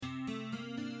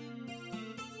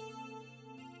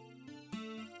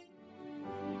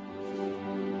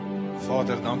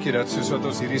Vader, dankie dat soos wat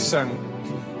ons hierdie sing,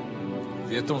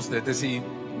 weet ons, dit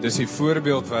is die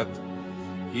voorbeeld wat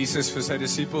Jesus vir sy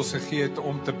disippels gegee het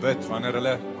om te bid, wanneer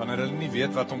hulle nie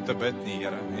weet wat om te bid nie,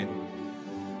 Here. En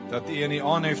dat U in die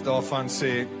aanhef daarvan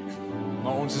sê,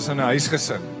 maar ons is in 'n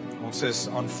huisgesin, ons is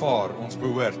aanvaar, ons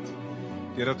behoort,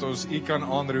 deurdat ons U kan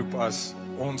aanroep as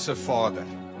onse Vader.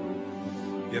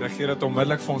 Here, gee dit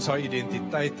onmiddellik vir ons daai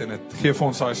identiteit en dit gee vir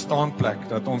ons daai staanplek,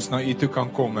 dat ons na U toe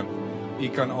kan kom en U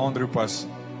kan aanroep as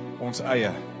ons eie.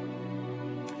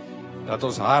 Dat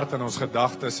ons hart en ons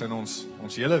gedagtes en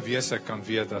ons hele wese kan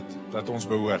weet dat ons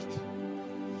behoort.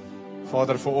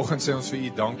 Vader, vanoggend sê ons vir U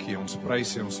dankie, ons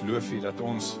prys U, ons loof U, dat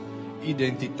ons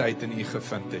identiteit in U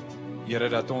gevind het. Here,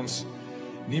 dat ons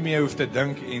nie meer hoef te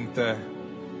dink en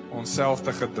onsself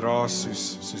te gedra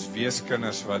soos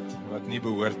weeskinders wat nie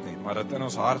behoort nie, maar dat in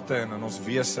ons harte en in ons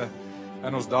wese,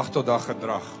 in ons dag tot dag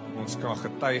gedrag, ons kan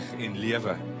getuig en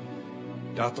lewe,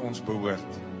 dat ons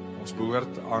behoort. Ons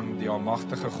behoort aan die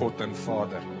almagtige God en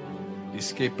Vader, die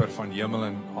skepper van hemel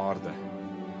en aarde.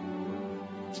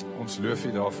 Ons loof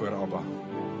U daarvoor, Abba.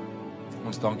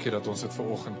 Ons dankie dat ons dit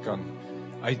vanoggend kan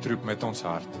uitroep met ons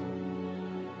hart.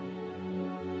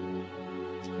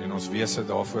 En ons wese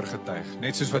daarvoor getuig.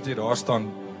 Net soos wat jy daar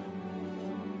staan,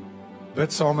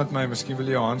 bid saam met my, miskien wil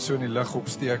jy jou hand so in die lug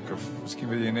opsteek, of miskien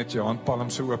wil jy net jou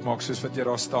handpalm so oopmaak, soos wat jy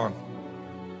daar staan.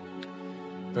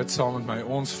 Bid saam met my,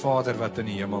 ons Vader wat in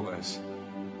die hemel is.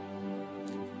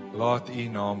 Laat U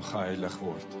naam geheilig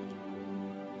word.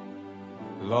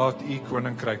 Laat U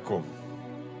koninkryk kom.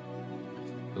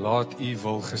 Laat U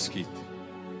wil geskied.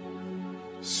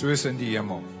 Soos in die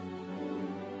hemel,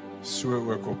 so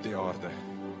ook op die aarde.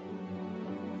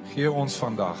 Gee ons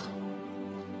vandag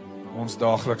ons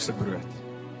daaglikse brood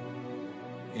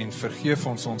en vergeef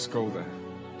ons ons skulde,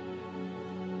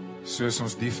 soos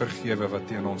ons die vergewe wat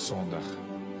teen ons sondig.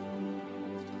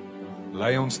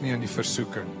 Lei ons nie in die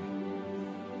versoeking,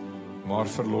 maar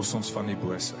verlos ons van die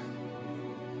bose.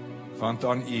 Want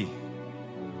aan U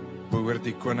behoort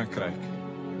die koninkryk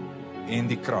en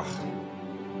die krag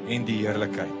en die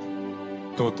heerlikheid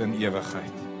tot in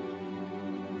ewigheid.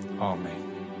 Amen.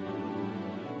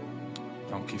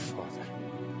 Dankie, Vader.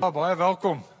 Baie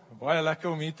welkom, baie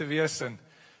lekker om hier te wees en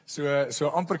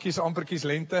so amperkies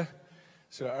lente,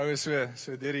 so ou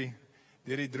so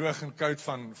deur die droog en koud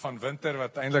van winter,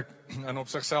 wat eintlik in op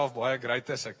sigself baie great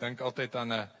is. Ek dink altyd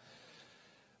aan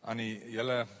die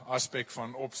hele aspek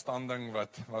van opstanding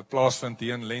wat plaasvind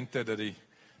hier in lente, dat die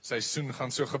seisoen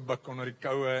gaan so gebuk onder die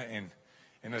koue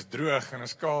en is droog en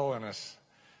is kaal en is,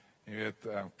 jy weet,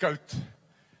 koud.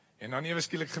 En dan ewe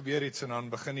skielik gebeur iets en dan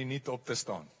begin die nuut op te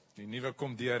staan. Die nuwe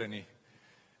kom deur en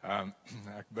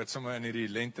ek bid sommer in hierdie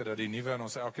lente dat die nuwe in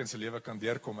ons elkeen se lewe kan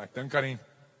deurkom. Ek dink aan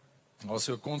daar's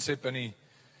so 'n konsep in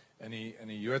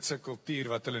die Joodse kultuur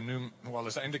wat hulle noem, wel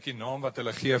is eintlik die naam wat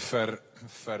hulle gee vir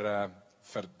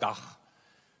dag.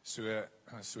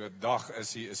 So dag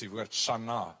is die woord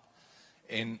Shana.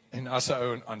 En as 'n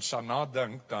ou aan Shana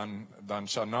dink, dan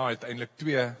Shana het eintlik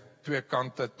twee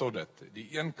kante tot dit.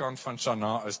 Die een kant van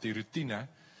Shana is die roetine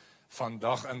van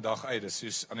dag in dag uit. Dis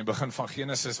soos aan die begin van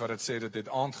Genesis wat dit sê, dit het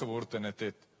aand geword en dit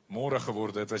het môre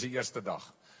geword. Dit was die eerste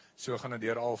dag. So gaan dit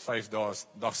deur al 5 dae.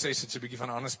 Dag 6 het so 'n bietjie van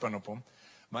 'n ander spin op hom.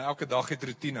 Maar elke dag het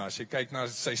roetine. As jy kyk na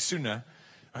seisoene,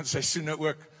 dan seisoene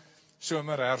ook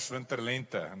somer, herfs, winter,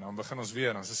 lente. En dan begin ons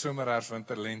weer, dan is somer, herfs,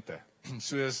 winter, lente.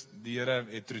 Soos die Here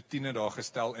het roetine daar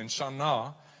gestel en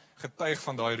Shana getuig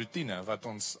van daai roetine wat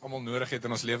ons almal nodig het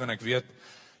in ons lewe. En ek weet,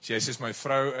 as jy soos my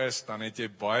vrou is, dan het jy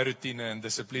baie roetine en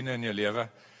dissipline in jou lewe.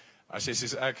 As jy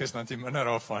soos ek is, dan het jy minder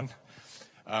daarvan.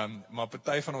 Maar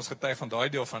party van ons getuig van daai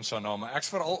deel van Shana, maar ek's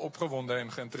veral opgewonde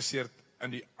en geïnteresseerd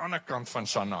in die ander kant van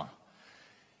Shana.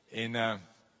 En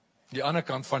die ander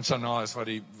kant van Shana is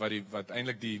wat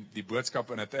eintlik die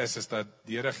boodskap in dit is dat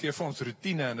die Here gee vir ons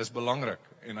roetine en dis belangrik.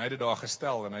 En hy het dit daar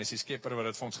gestel en hy is die skepper wat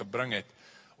dit vir ons gebring het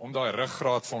om daai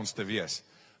ruggraat vir ons te wees.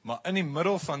 Maar in die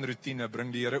middel van roetine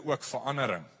bring die Here ook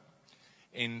verandering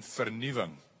en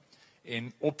vernuwing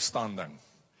en opstanding.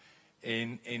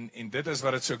 En dit is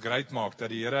wat dit so great maak, dat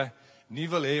die Here nie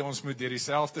wil hê ons moet deur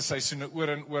dieselfde seisoene oor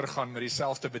en oor gaan met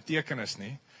dieselfde betekenis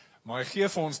nie, maar hy gee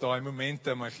vir ons daai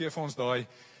momente, maar hy gee vir ons daai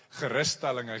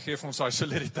gerusstelling, hy gee vir ons daai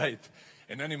soliditeit.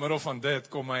 En in die middel van dit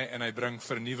kom hy en hy bring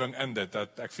vernuwing in dit,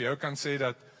 dat ek vir jou kan sê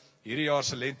dat hierdie jaar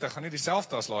se lente gaan nie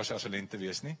dieselfde as laas jaar se lente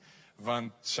wees nie,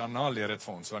 want Shana leer dit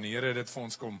vir ons, want die Here dit vir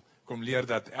ons kom leer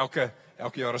dat elke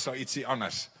jaar is daar ietsie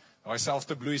anders. Daai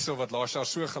selfde bloeisel wat laas jaar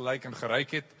so gelyk en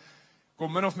geryk het,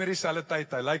 kom min of meer dieselfde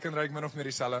tyd, hy lyk en ryk min of meer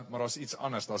dieselfde, maar daar's iets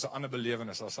anders, daar's 'n ander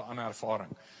belewenis, daar's 'n ander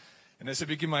ervaring. En dis 'n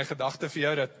bietjie my gedagte vir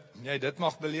jou, dat jy dit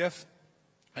mag beleef,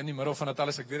 in die middel van dit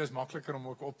alles, ek weet dit is makliker om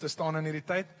ook op te staan in hierdie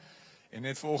tyd, en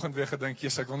net vanoggend weer gedink,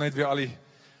 ek wil net weer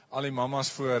al die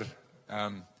mamas voor,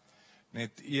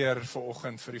 net eer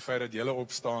vanoggend vir die feit dat julle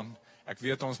opstaan. Ek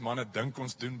weet ons manne dink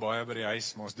ons doen baie by die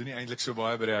huis, maar ons doen nie eintlik so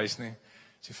baie by die huis nie.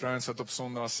 As die vrouens wat op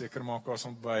Sondag seker maak as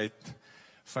ontbyt,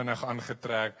 vinnig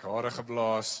aangetrek, hare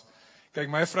geblaas. Kyk,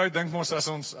 my vrou dink mos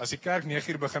as die kerk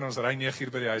 9 uur begin, ons ry 9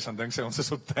 uur by die huis, dan dink sy ons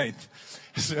is op tyd.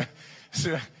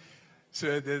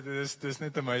 So dit is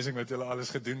net amazing wat julle alles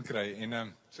gedoen kry.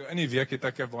 En so in die week het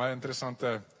ek 'n baie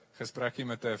interessante gesprekkie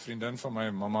met 'n vriendin van my,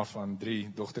 mamma van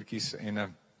 3 dogtertjies,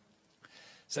 en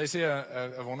sy sê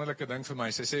 'n wonderlike ding vir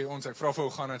my. Sy sê ek vra vir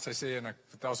hoe gaan dit, sy sê, en ek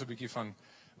vertel so 'n bietjie van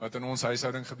wat in ons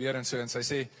huishouding gebeur en so, en sy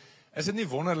sê, is dit nie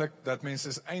wonderlik dat mense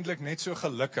is eintlik net so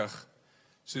gelukkig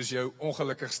soos jou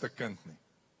ongelukkigste kind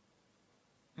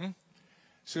nie?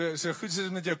 So goed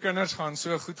soos met jou kinders gaan,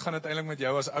 so goed gaan dit eintlik met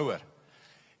jou as ouer.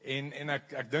 En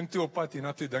ek dink toe op pad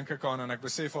hiernatoe, dink ek aan, en ek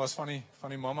besef was van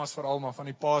die mamas veral, maar van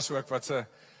die paas ook, wat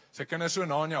sy kinders so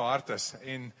na in jou hart is.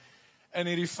 En in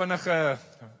hierdie vinnige,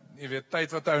 jy weet,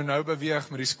 tyd wat hy nou beweeg,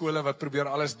 met die skole wat probeer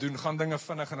alles doen, gaan dinge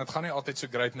vinnig, en dit gaan nie altyd so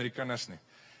great met die kinders nie.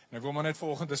 En ek wil maar net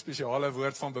volgende 'n spesiale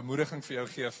woord van bemoediging vir jou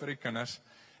gee vir die kinders,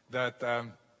 dat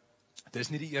dis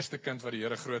nie die eerste kind wat die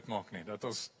Here groot maak nie, dat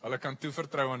ons hulle kan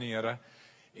toevertrou aan die Here,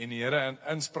 en die Here in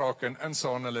inspraak en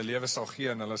insaam hulle lewe sal gee,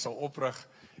 en hulle sal oprig,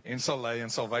 en sal lei, en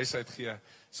sal wysheid gee,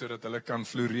 sodat hulle kan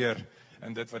floreer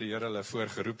in dit wat die Here hulle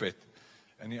voorgeroep het,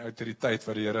 in die autoriteit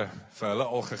wat die Here vir hulle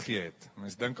al gegee het.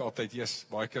 Mens dink altyd,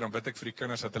 baie keer dan bid ek vir die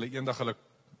kinders, dat hulle eendag hulle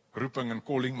roeping en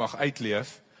calling mag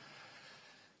uitleef,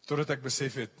 totdat ek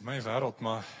besef het, my wêreld,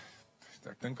 maar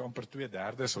ek dink amper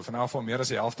 2/3, of in elk geval meer as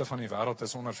die helfte van die wêreld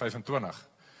is onder 25.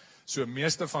 So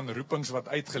meeste van roepings wat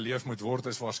uitgeleef moet word,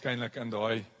 is waarskynlik in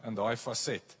daai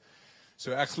faset.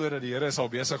 So ek glo dat die Here is al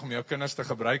besig om jou kinders te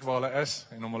gebruik waar hulle is,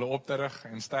 en om hulle op te rig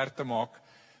en sterk te maak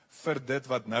vir dit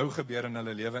wat nou gebeur in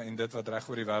hulle lewe, en dit wat reg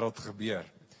oor die wêreld gebeur.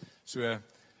 So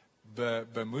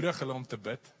bemoedig hulle om te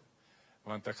bid,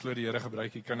 want ek glo die Here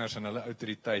gebruik die kinders in hulle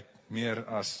autoriteit meer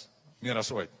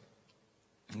as ooit.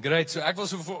 Great, so ek wil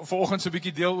so vanoggend so 'n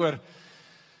bietjie deel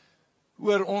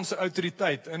oor ons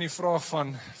autoriteit, in die vraag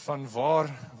van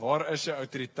waar is jou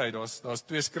autoriteit? Daar's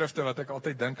 2 skrifte wat ek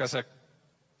altyd dink as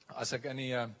ek in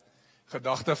die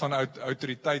gedagte van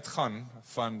autoriteit gaan,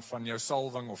 van jou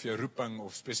salwing of jou roeping,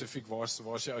 of spesifiek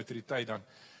waar's jou autoriteit, dan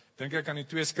dink ek aan die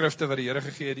 2 skrifte wat die Here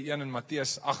gegee het, die een in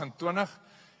Matteus 28,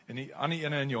 en die ander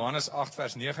ene in Johannes 8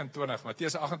 vers 29.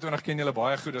 Matteus 28 ken julle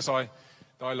baie goed, dis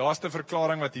daai laaste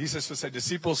verklaring wat Jesus vir sy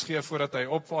disippels gee voordat hy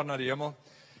opvaar na die hemel.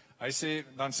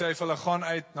 Dan sê hy vir hulle, gaan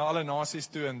uit na alle nasies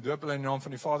toe en doop hulle in die naam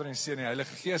van die Vader en die Seun en die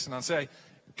Heilige Gees, en dan sê hy,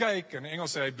 kyk, in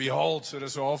Engels sê hy, behold, so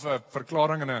dis so half 'n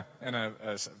verklaring en 'n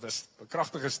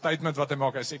kragtige statement wat hy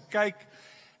maak. Hy sê, kyk,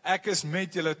 ek is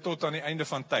met julle tot aan die einde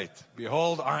van tyd.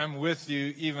 Behold, I am with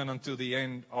you even until the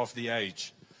end of the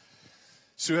age.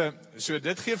 So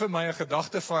dit gee vir my 'n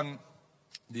gedagte van,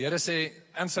 die Here sê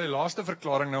in sy laaste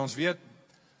verklaring, nou ons weet,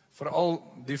 veral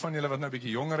die van julle wat nou 'n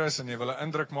bietjie jonger is, en jy wil 'n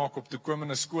indruk maak op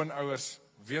toekomende skoonouers,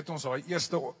 weet ons, daai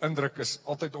eerste indruk is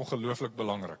altyd ongelooflik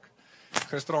belangrik.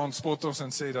 Gisteraand spot ons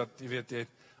en sê dat, jy het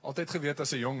altyd geweet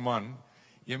as 'n jong man,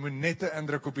 jy moet net 'n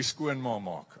indruk op die skoonma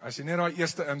maak. As jy net daai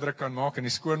eerste indruk kan maak, en die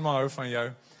skoonma hou van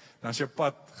jou, dan is jou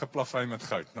pad geplafy met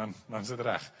goud, dan is dit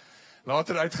reg.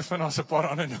 Later uitgevind as 'n paar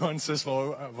ander nuances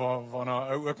waarna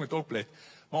ou ook moet oplet.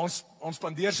 Maar ons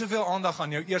spandeer soveel aandag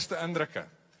aan jou eerste indrukke,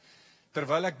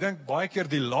 terwyl ek dink baie keer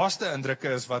die laaste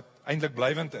indrukke is wat eintlik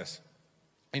blywend is.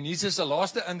 En Jesus se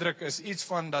laaste indruk is iets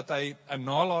van dat hy 'n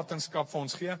nalatenskap vir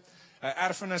ons gee, 'n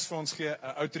erfenis vir ons gee,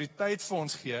 'n autoriteit vir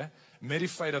ons gee, met die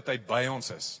feit dat hy by ons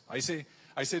is. Hy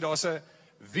sê daar's 'n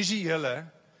visuele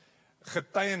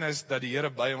getuienis dat die Here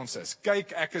by ons is.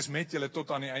 Kyk, ek is met julle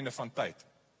tot aan die einde van tyd.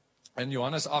 In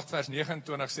Johannes 8 vers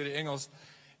 29 sê die Engels,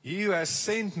 He who has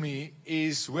sent me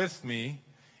is with me,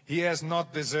 he has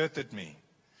not deserted me.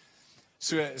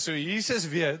 So Jesus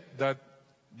weet dat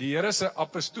die Here se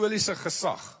apostoliese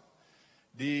gesag,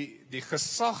 die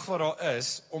gesag wat daar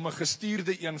is om 'n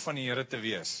gestuurde een van die Here te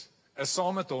wees, is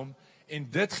saam met hom,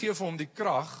 en dit gee vir hom die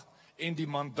krag en die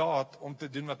mandaat om te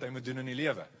doen wat hy moet doen in die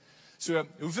lewe. So,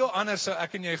 hoeveel anders sou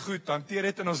ek en jy goed hanteer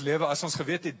het in ons lewe as ons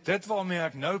geweet het, dit waarmee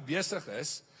ek nou besig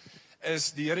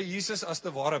is die Here Jesus as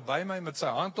te ware by my met sy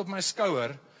hand op my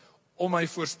skouer, om my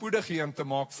voorspoedig heen te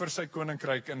maak vir sy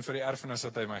koninkryk en vir die erfenis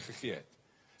wat hy my gegee het.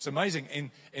 It's amazing,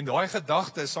 en daai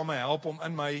gedagte sal my help om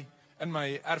in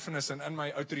my erfenis en in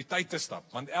my autoriteit te stap,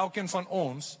 want elkeen van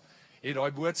ons het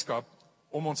daai boodskap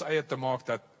om ons eie te maak,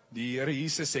 dat die Here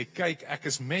Jesus sê, kyk, ek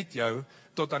is met jou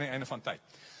tot aan die einde van tyd.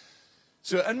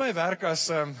 So in my werk as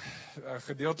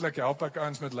gedeeltelik help ek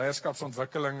ouens met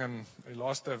leierskapsontwikkeling en die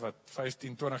laaste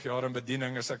 15, 20 jaar in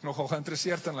bediening is ek nogal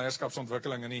geïnteresseerd in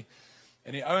leierskapsontwikkeling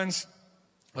en die ouens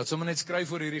wat sommer net skryf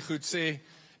oor hierdie goed sê,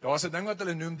 daar's 'n ding wat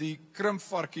hulle noem die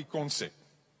krimpvarkie konsep.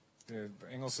 Die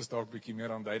Engels is dalk bietjie meer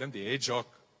aanduidend, die hedgehog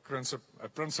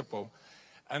principle.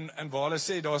 En waar hulle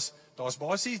sê daar's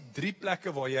basies 3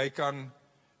 plekke waar jy kan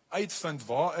uitvind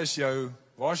waar is jou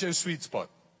sweet spot.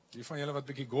 Die van julle wat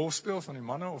bietjie golf speel, van die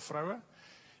manne of vroue,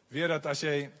 weet dat as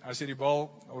jy die bal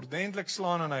ordentlik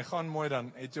slaan en hy gaan mooi,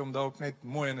 dan het jy hom dalk net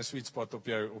mooi in 'n sweet spot op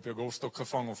jou golfstok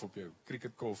gevang of op jou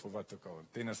cricketkolf of wat ook al, 'n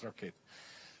tennisraket.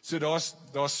 So daar's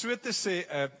so te sê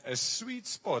 'n sweet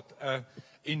spot, 'n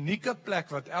unieke plek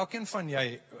wat elkeen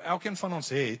van ons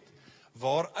het,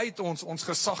 waaruit ons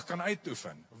gesag kan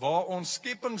uitoefen, waar ons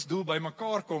skepingsdoel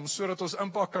bymekaar kom sodat ons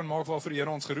impak kan maak waarvoor die Here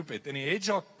ons geroep het. En die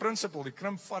hedgehog principle, die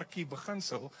krimpvarkie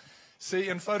beginsel, sê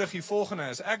eenvoudig die volgende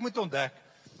is: ek moet ontdek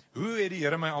hoe het die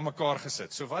Here my aan mekaar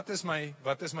gesit. So wat is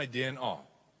my DNA?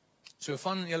 So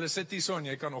van julle sit hier so en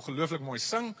jy kan ongelooflik mooi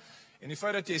sing, en die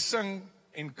feit dat jy sing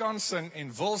en kan sing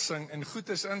en wil sing en goed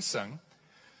is in sing,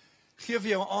 gee vir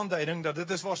jou 'n aanduiding dat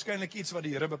dit is waarskynlik iets wat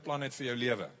die Here beplan het vir jou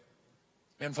lewe.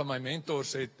 Een van my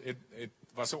mentors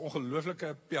was 'n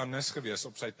ongelooflike pianis gewees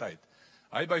op sy tyd.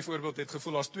 Hy byvoorbeeld het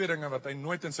gevoel daar's 2 dinge wat hy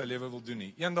nooit in sy lewe wil doen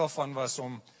nie. Een daarvan was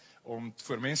om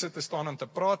voor mense te staan en te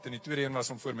praat, en die tweede een was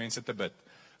om voor mense te bid.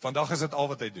 Vandag is dit al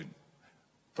wat hy doen.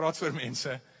 Praat voor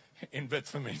mense en bid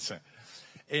vir mense.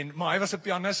 Maar hy was 'n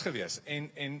pianis gewees,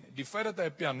 en die feit dat hy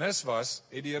 'n pianis was,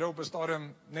 het die Here op 'n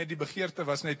stadium net die begeerte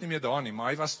was net nie meer daar nie, maar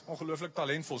hy was ongelooflik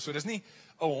talentvol. So dis nie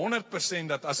 100%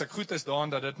 dat as ek goed is daarin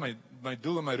dat dit my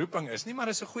doel en my roeping is nie, maar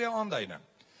dis 'n goeie aanduiding.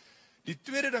 Die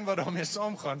tweede ding wat daarmee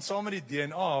saamgaan, saam met die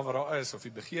DNA wat daar is, of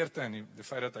die begeerte en die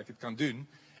feit dat ek dit kan doen,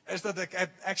 is dat ek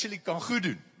actually kan goed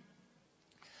doen.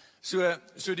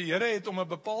 So die Here het om 'n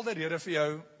bepaalde rede vir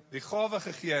jou die gawe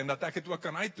gegee en dat ek dit ook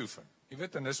kan uitoefen. Jy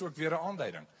weet, en dis ook weer 'n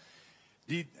aanduiding.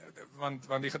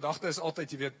 Want die gedagte is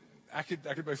altyd, jy weet, ek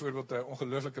het byvoorbeeld 'n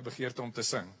ongelooflike begeerte om te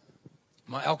sing.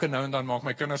 Maar elke nou en dan maak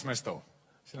my kinders my stil.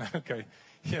 So okay,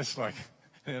 yes, like,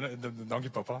 dankie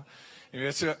papa. Jy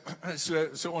weet,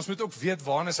 so ons moet ook weet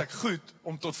waarna is ek goed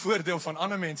om tot voordeel van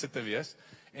ander mense te wees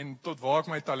en tot waar ek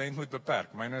my talent moet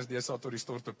beperk. Myne is deesdae tot die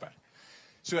stort beperk.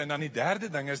 So en dan die derde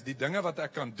ding is die dinge wat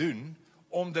ek kan doen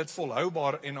om dit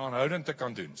volhoubaar en aanhoudend te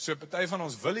kan doen. So party van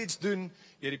ons wil iets doen,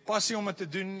 jy het die passie om dit te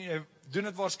doen, jy doen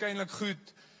dit waarskynlik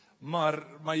goed, maar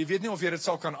jy weet nie of jy dit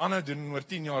sal kan aanhou doen en oor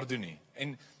 10 jaar doen nie.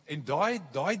 En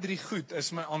daai 3 goed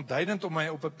is my aanduidend om my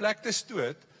op 'n plek te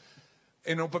stoot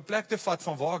en op 'n plek te vat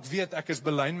van waar ek weet ek is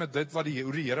belyn met dit wat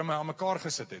hoe die Here my aan mekaar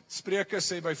gesit het. Spreuke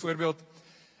sê byvoorbeeld,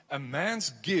 a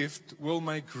man's gift will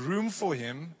make room for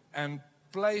him and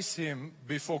place him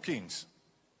before kings.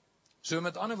 So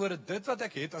met ander woorde, dit wat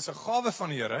ek het as 'n gawe van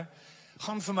die Here,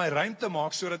 gaan vir my ruimte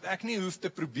maak sodat ek nie hoef te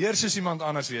probeer soos iemand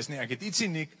anders wees nie. Ek het iets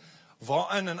uniek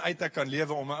waarin en uit ek kan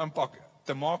lewe om 'n impak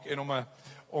te maak en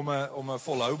om 'n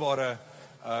volhoubare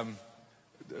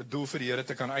doel vir die Here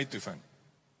te kan uitoefen.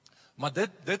 Maar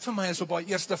dit vir my is op daai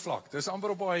eerste vlak. Dis amper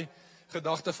op daai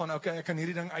gedagte van okay, ek kan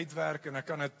hierdie ding uitwerk en ek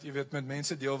kan dit, jy weet, met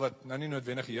mense deel wat nou nie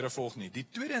noodwendig die Here volg nie. Die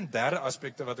tweede en derde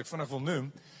aspekte wat ek vinnig wil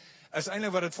noem, is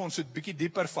eintlik wat dit vir ons so 'n bietjie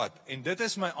dieper vat. En dit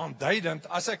is my aanduidend,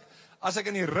 as ek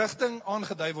in die rigting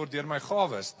aangedui word deur my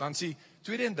gawes, dan sien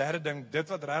tweede en derde ding, dit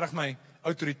wat regtig my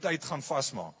autoriteit gaan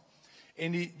vasmaak.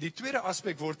 En die tweede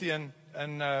aspek word hier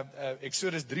in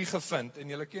Exodus 3 gevind, en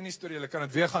julle ken die storie, julle kan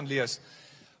dit weer gaan lees.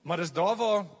 Maar dis daar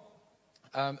waar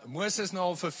Moses nou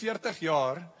al vir 40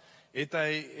 jaar het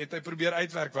hy probeer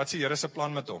uitwerk wat se Here se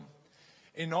plan met hom.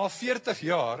 En na 40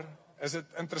 jaar is dit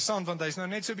interessant, want hy's nou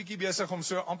net so 'n bietjie besig om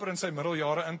so amper in sy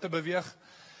middeljare in te beweeg.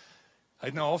 Hy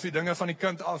het nou half die dinge van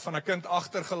 'n kind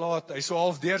agtergelaat. Hy's so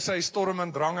half deur sy storm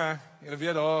en drange. Jy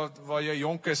weet daar waar jy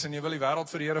jonk is en jy wil die wêreld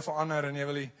vir die Here verander en jy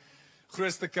wil die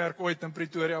grootste kerk ooit in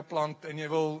Pretoria plant en jy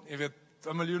wil, jy weet,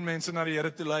 1 miljoen mense na die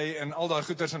Here toe lei en al daai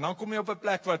goeters, en dan kom jy op 'n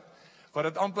plek wat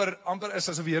dit amper is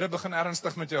asof die Here begin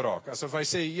ernstig met jou raak. Asof hy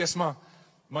sê, "Jesus,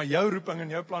 maar jou roeping en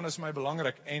jou plan is my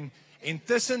belangrik." En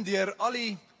tussendeur al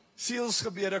die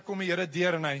sielsgebede kom die Here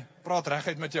deur en hy praat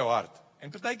reguit met jou hart.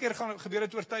 En partykeer gebeur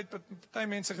dit oor tyd, party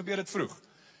mense gebeur dit vroeg.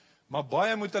 Maar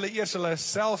baie moet hulle eers hulle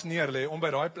self neerlê om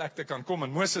by daai plek te kan kom,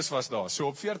 en Moses was daar. So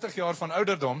op 40 jaar van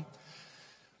ouderdom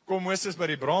kom Moses by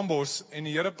die braambos en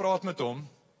die Here praat met hom.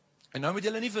 En nou moet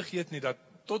julle nie vergeet nie dat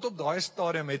tot op daai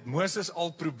stadium het Moses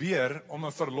al probeer om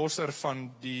 'n verlosser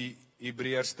van die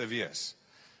Hebreërs te wees.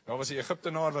 Daar was 'n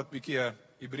Egiptenaar wat bietjie 'n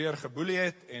Hebreër geboelie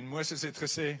het, en Moses het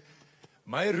gesê,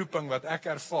 "My roeping wat ek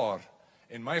ervaar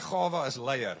en my gawe as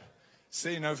leier,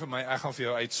 sê nou vir my, ek gaan vir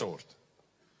jou uitsort.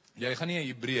 jy gaan nie 'n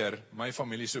Hebreër, my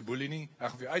familie so boelie nie, ek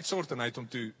gaan vir jou uitsort en hy het hom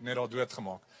toe net daar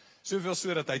doodgemaak. Soveel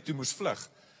so dat hy toe moes vlug.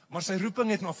 Maar sy roeping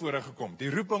het na vore gekom. Die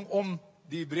roeping om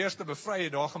die Hebreërs te bevry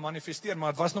het daar gemanifesteer,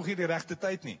 maar dit was nog nie die regte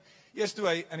tyd nie. Eers toe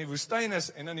hy in die woestyn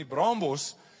is en in die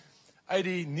braambos uit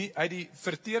die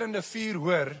verterende vuur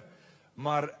hoor,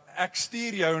 maar ek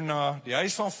stuur jou na die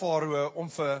huis van Farao om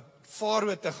vir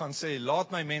Farao te gaan sê,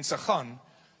 laat my mense gaan.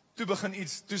 Toe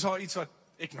is daar iets wat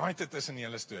ignited is in die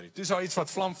hele storie. Toe is daar iets wat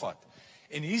vlam vat.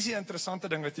 En hier is die interessante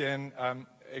ding wat jy in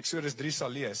Exodus 3 sal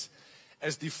lees,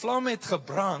 is die vlam het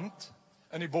gebrand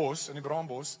in die bos, in die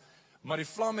braambos, maar die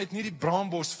vlam het nie die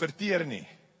braambos verteer nie.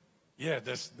 Ja,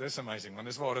 dis amazing, want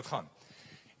dis waar dit gaan.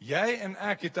 Jy en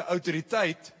ek het 'n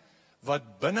autoriteit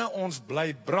wat binne ons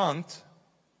bly brand,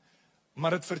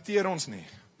 maar dit verteer ons nie.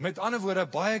 Met ander woorde,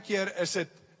 baie keer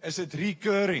is dit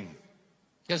recurring.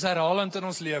 Dis herhalend in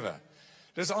ons lewe.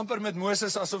 Dis amper met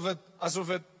Moses asof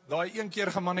dit daai een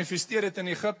keer gemanifesteer het in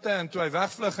Egipte en toe hy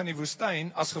wegvlug in die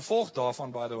woestyn, as gevolg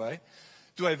daarvan, by the way,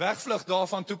 toe hy wegvlug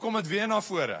daarvan, toe kom dit weer na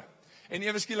vore. En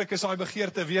ewe skielik is daai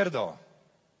begeerte weer daar.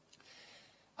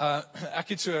 Ek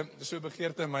het so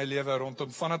begeerte in my lewe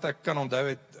rondom, vandat ek kan onthou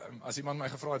het, as iemand my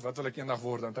gevra het, wat wil ek eendag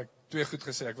word, dan het ek twee goed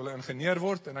gesê, ek wil 'n ingenieur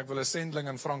word en ek wil 'n sendling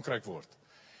in Frankryk word.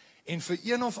 En vir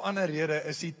een of ander rede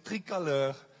is die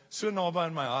tricolore so naby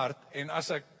in my hart, en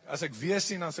as ek weer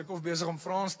sien, as ek of besig om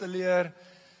Frans te leer,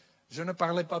 je ne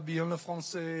parle pas bien le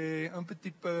français, un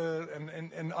petit peu,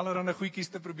 en allerhande goedjies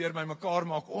te probeer by mekaar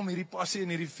maak, om hierdie passie en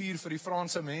hierdie vuur vir die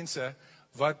Franse mense,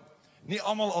 wat nie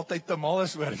almal altyd te mal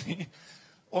is oor nie,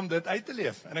 om dit uit te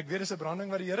leef. En ek weet, dis 'n branding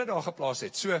wat die Here daar geplaas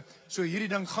het. So hierdie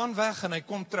ding gaan weg en hy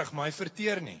kom terug, maar hy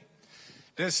verteer nie.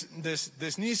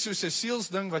 Dis nie soos 'n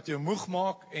sielsding wat jou moeg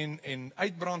maak en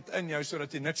uitbrand in jou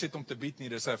sodat jy niks het om te bied nie.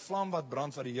 Dis 'n vlam wat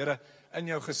brand wat die Here in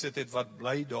jou gesit het, wat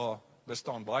bly daar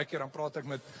bestaan. Baie keer dan praat ek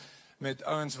met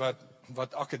ouens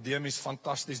wat akademies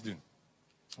fantasties doen,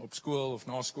 op skool of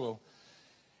na skool.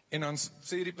 En dan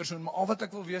sê hierdie persoon, maar al wat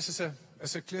ek wil wees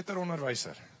is 'n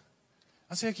kleuteronderwyser.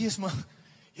 Dan sê ek, Jesus, maar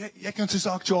jy kan soos 'n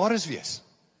aktuaris wees.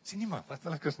 Sê nie, maar wat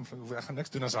wil ek gaan niks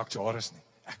doen as aktuaris nie.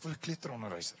 Ek wil 'n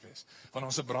kleuteronderwyser wees. Want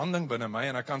ons 'n branding binne my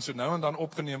en ek kan so nou en dan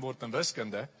opgeneem word in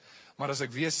wiskunde, maar as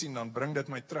ek weer sien, dan bring dit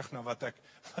my terug na wat ek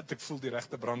voel die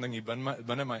regte branding hier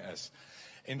binne my is.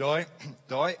 En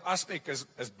daai aspek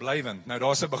is blywend. Nou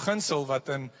daar's 'n beginsel wat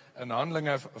in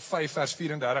Handelinge 5 vers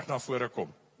 34 na vore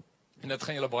kom. En dit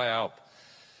gaan julle baie help.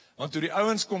 Want toe die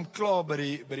ouens kom klaar by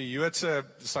die Joodse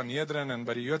Sanhedrin en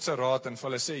by die Joodse Raad en vir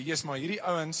hulle sê, "Jesus, maar hierdie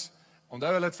ouens,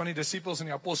 onthou hulle het van die disippels en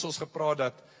die apostels gepraat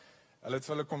dat hulle het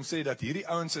vir hulle kom sê dat hierdie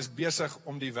ouens is besig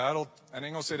om die wêreld, in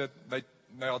Engels sê dit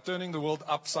they are turning the world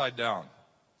upside down."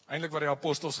 Eintlik wat die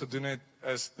apostels gedoen het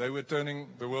is they were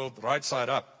turning the world right side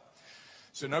up.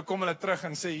 So nou kom hulle terug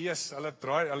en sê, "Jesus,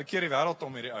 hulle keer die wêreld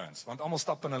om hierdie ouens, want almal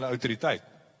stap in hulle autoriteit."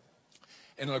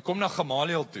 En hulle kom na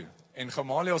Gamaliel toe en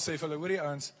Gamaliel sê vir hulle, "Hoor die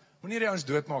ouens, moenie die ouens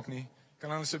doodmaak nie.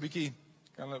 Kan hulle so 'n bietjie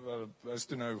is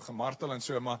toe nou gemartel en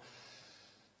so, maar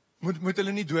moet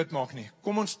hulle nie doodmaak nie.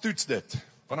 Kom ons toets dit."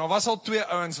 Want daar was al twee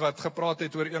ouens wat gepraat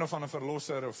het oor een of ander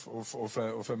verlosser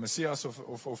of 'n Messias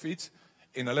of iets,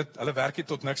 en hulle werk het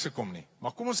tot niks gekom nie.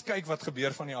 Maar kom ons kyk wat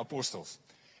gebeur van die apostels.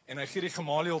 En hy gee die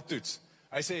Gamaliel toets.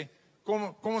 Hy sê,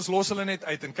 kom ons los hulle net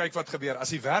uit en kyk wat gebeur. As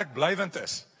die werk blywend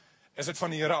is dit van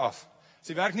die Here af. As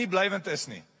die werk nie blywend is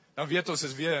nie, dan weet ons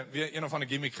is weer een of ander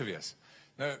gimmick gewees.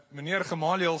 Nou, meneer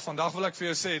Gamaliel, vandag wil ek vir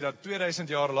jou sê dat 2000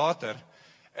 jaar later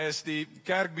is die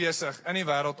kerk besig in die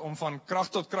wêreld om van krag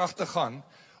tot krag te gaan,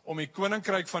 om die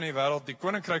koninkryk van die wêreld, die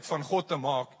koninkryk van God te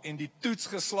maak, en die toets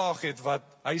geslaag het wat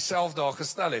hy self daar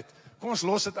gestel het. Kom ons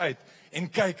los dit uit en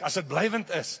kyk, as dit blywend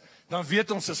is, dan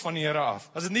weet ons is van die Here af.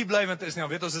 As dit nie blywend is nie, dan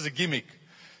weet ons is 'n gimmick.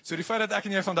 So die feit dat ek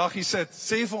en jy vandag hier sit,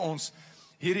 sê vir ons,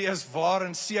 hierdie is waar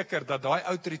en seker dat daai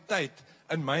autoriteit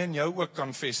in my en jou ook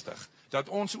kan vestig. Dat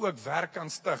ons ook werk kan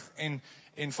stig en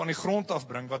van die grond af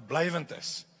bring wat blywend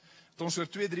is. Dat ons oor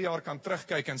 2-3 jaar kan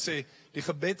terugkyk en sê, die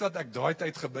gebed wat ek daai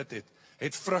tyd gebid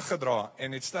het vrug gedra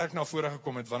en het sterk na vore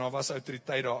gekom het, want daar was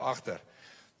autoriteit daar agter.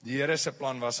 Die Here se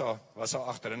plan was daar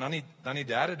agter. En dan die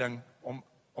derde ding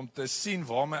om te sien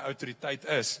waar my autoriteit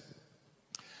is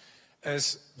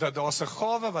dat daar's 'n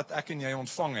gawe wat ek en jy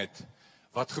ontvang het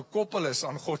wat gekoppel is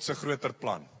aan God se groter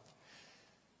plan.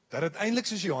 Dat dit eintlik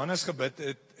soos Johannes gebid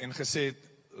het en gesê het,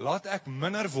 laat ek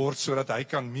minder word sodat hy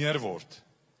kan meer word.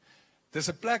 Dis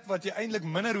 'n plek wat jy eintlik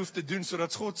minder hoef te doen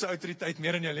sodat God se autoriteit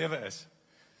meer in jou lewe is.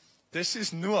 Dis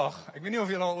is Noag. Ek weet nie of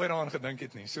julle al ooit daaraan gedink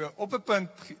het nie. So op 'n punt,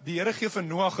 die Here gee vir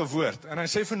Noag 'n woord en hy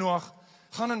sê vir Noag,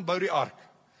 gaan en bou die ark.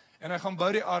 En hy gaan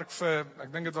bou die ark vir,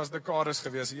 ek dink dit was dekades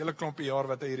gewees, 'n hele klompie jaar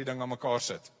wat hy hierdie ding aan mekaar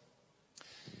sit.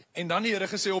 En dan die Here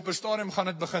gesê, op 'n stadium gaan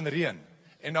dit begin reën.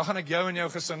 En dan gaan ek jou en jou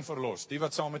gesin verlos, die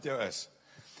wat saam met jou is.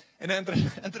 En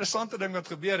 'n interessante ding wat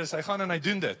gebeur is, hy gaan en hy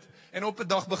doen dit. En op 'n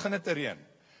dag begin dit te reën.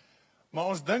 Maar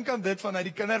ons dink aan dit vanuit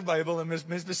die kinderbybel en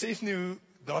mens besef nie hoe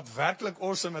daadwerklik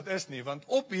awesome dit is nie, want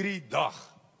op hierdie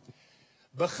dag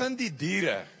begin die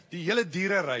diere, die hele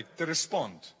diereryk te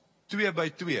respond, 2 by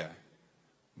 2,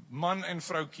 man en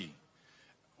vroutjie,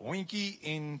 hondjie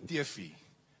en teefie,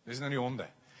 dis nou die honde,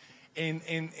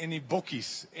 en die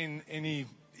bokkies, en die,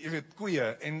 jy weet,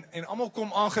 koeie, en almal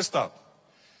kom aangestap.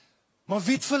 Maar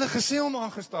wie het vir hulle gesê om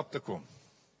aangestap te kom?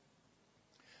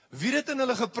 Wie het in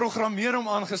hulle geprogrammeer om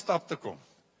aangestap te kom?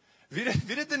 Wie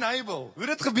het enable? Hoe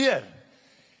het dit gebeur?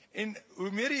 En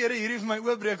hoe meer die Here hierdie vir my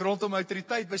oopbreek rondom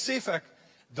autoriteit, besef ek,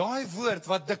 daai woord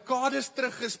wat dekades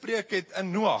terug gespreek het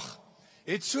in Noag,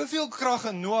 het soveel krag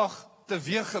in Noag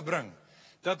teweeggebring,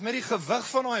 dat met die gewig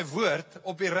van daai woord,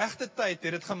 op die regte tyd,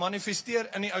 het dit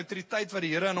gemanifesteer in die autoriteit wat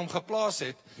die Here in hom geplaas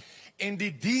het, en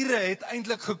die diere het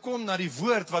eintlik gekom na die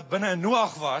woord wat binne in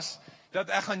Noag was, dat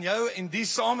ek gaan jou en die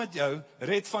saam met jou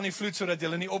red van die vloed, sodat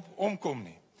julle nie omkom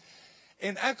nie.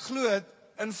 En ek glo,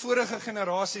 in vorige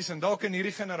generasies, en dalk in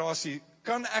hierdie generasie,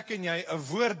 kan ek en jy 'n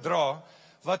woord dra,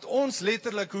 wat ons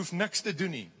letterlik hoef niks te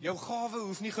doen nie. Jou gawe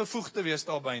hoef nie gevoeg te wees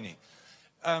daarbey nie.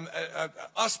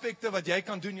 Aspekte wat jy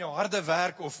kan doen, jou harde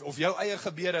werk, of jou eie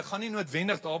gebede, gaan nie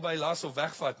noodwendig daarbey las of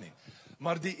wegvat nie.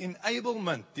 Maar die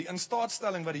enablement, die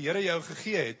instaatstelling wat die Here jou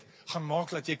gegee het, gaan maak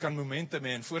dat jy kan momentum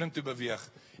hê en vorentoe beweeg,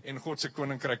 en God se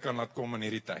koninkryk kan laat kom in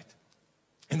hierdie tyd.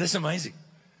 En dis amazing.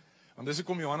 Want dis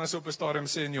hoekom Johannes op 'n stadium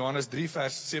sê in Johannes 3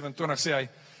 vers 27 sê hy,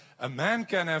 a man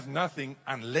can have nothing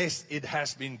unless it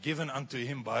has been given unto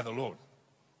him by the Lord.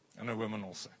 And a woman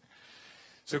also.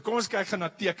 So kom ons kyk na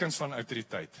tekens van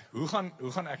autoriteit. Hoe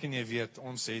gaan ek en jy weet,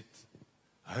 ons het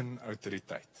 'n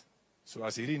autoriteit? So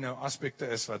as hierdie nou aspekte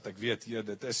is wat ek weet, hier,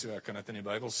 dit is so, ek kan dit in die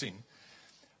Bybel sien.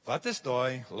 Wat is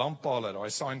daai lamppale, daai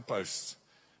signposts,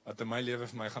 wat in my lewe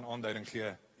vir my gaan aanduiding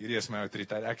gee, hierdie is my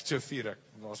autoriteit. Ek het so 4,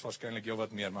 daar's waarskynlik heel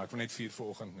wat meer, maar ek wil net 4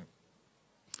 vanoggend noem.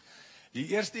 Die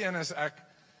eerste een is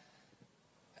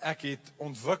ek het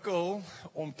ontwikkel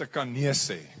om te kan nee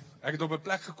sê. Ek het op 'n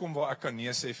plek gekom waar ek kan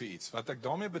nee sê vir iets. Wat ek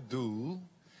daarmee bedoel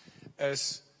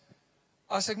is,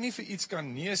 as ek nie vir iets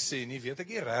kan nee sê nie, weet ek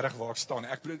nie regtig waar ek staan.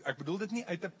 Ek bedoel dit nie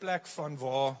uit 'n plek van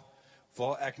waar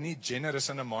ek nie generous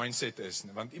in 'n mindset is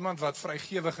nie. Want iemand wat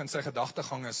vrygewig in sy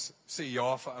gedagtegang is, sê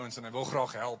ja vir ouens en hy wil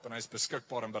graag help en hy is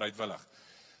beskikbaar en bereidwillig.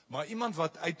 Maar iemand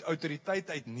wat uit autoriteit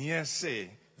uit nee sê,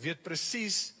 weet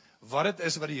presies wat dit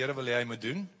is wat die Here wil hê hy moet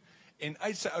doen, en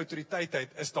uit sy autoriteit uit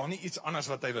is daar nie iets anders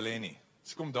wat hy wil hê nie.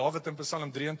 So kom Dawid in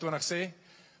Psalm 23 sê,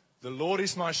 the Lord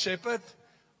is my shepherd,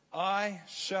 I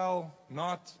shall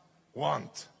not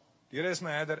want. Die Here is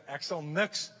my herder, ek sal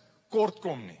niks kort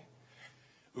kom nie.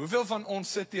 Hoeveel van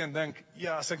ons sit hier en dink,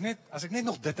 ja, as ek net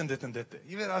nog dit en dit en dit,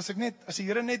 jy weet, as die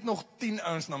Here net nog 10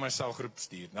 ouens na my selgroep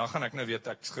stuur, dan gaan ek nou weet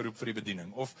ek is geroep vir die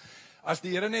bediening. Of as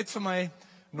die Here net vir my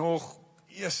nog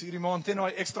hierdie maand en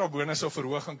daai ekstra bonus of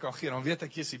verhoging kan gee, dan weet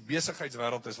ek die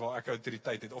besigheidswêreld is waar ek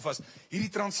autoriteit het. Of as hierdie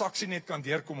transaksie net kan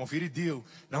deurkom of hierdie deal,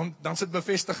 dan sit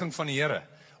bevestiging van die Here.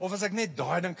 Of as ek net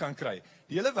daai ding kan kry.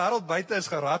 Die hele wêreld buite is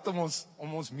gerad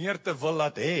om ons meer te wil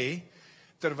laat hê,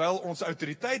 terwyl ons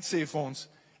autoriteit sê vir ons,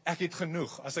 ek het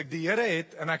genoeg. As ek die Here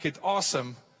het en ek het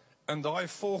asem in daai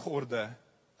volgorde,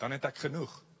 dan het ek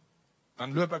genoeg.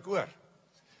 Dan loop ek oor.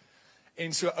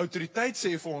 En so autoriteit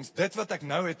sê vir ons, dit wat ek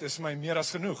nou het is my meer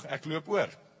as genoeg. Ek loop oor.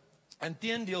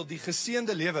 Inteendeel, die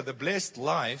geseënde lewe, the blessed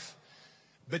life,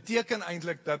 beteken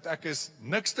eintlik dat ek is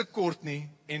niks te kort nie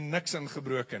en niks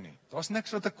ingebroken nie. Daar's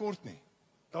niks wat ek kort nie.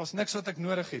 Daar's niks wat ek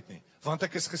nodig het nie, want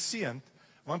ek is geseënd,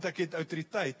 want ek het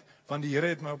autoriteit, want die Here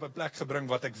het my op 'n plek gebring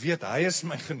wat ek weet, hy is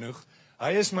my genoeg,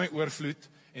 hy is my oorvloed,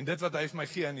 en dit wat hy vir my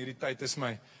gee in hierdie tyd is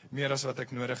my meer as wat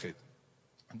ek nodig het.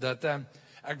 Dat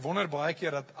ek wonder baie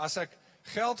keer dat as ek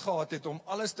geld gehad het om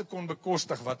alles te kon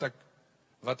bekostig wat ek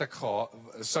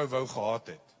sou wou gehad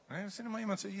het. Nee, sê net maar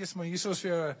iemand sê, "Jesus, maar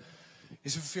hier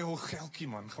is vir jou geldjie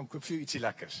man, gaan koop vir jou ietsie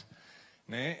lekkers."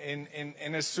 Nee,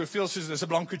 en is soveel soos dis 'n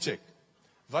blanko check.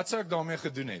 Wat sou ek daarmee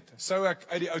gedoen het? Sou ek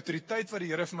uit die autoriteit wat die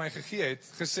Here vir my gegee het,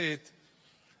 gesê het,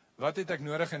 wat het ek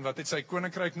nodig en wat het sy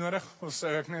koninkryk nodig? Of sou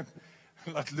ek net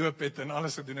laat loop het en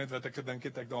alles gedoen het wat ek gedink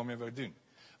het ek daarmee wou doen?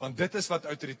 Want dit is wat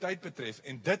autoriteit betref,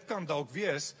 en dit kan dalk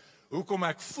wees hoekom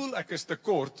ek voel ek is te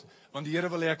kort, want die Here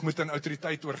wil hê ek moet in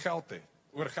autoriteit oor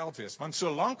geld wees. Want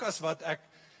solank as wat ek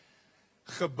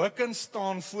gebukken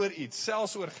staan voor iets,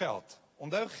 selfs oor geld.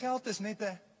 Onthou, geld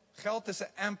is 'n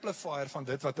amplifier van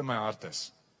dit wat in my hart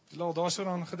is. Jy het al daarso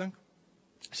aan gedink?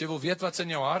 As jy wil weet wat's in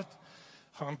jou hart,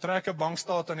 gaan trek 'n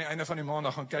bankstaat aan die einde van die maand,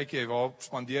 dan gaan kyk jy waar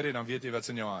spandeer jy, dan weet jy wat's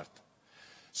in jou hart.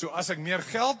 So as ek meer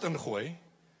geld ingooi,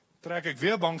 trek ek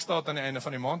weer bankstaat aan die einde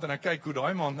van die maand en ek kyk hoe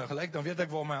daai maand nou gelyk, dan weet ek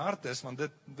waar my hart is, want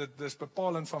dit is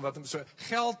bepalend van wat so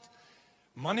geld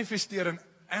manifesteer en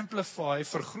amplify,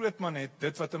 vergroot maar net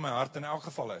dit wat in my hart in elk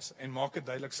geval is en maak dit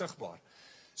duidelik sigbaar.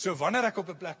 So wanneer ek op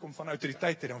 'n plek kom van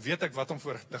autoriteit, dan weet ek wat om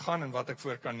voor te gaan en wat ek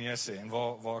voor kan nee sê en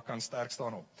waar ek kan sterk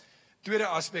staan op. Tweede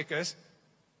aspek is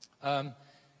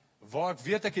waar ek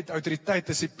weet ek het autoriteit,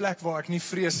 is die plek waar ek nie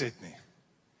vrees het nie.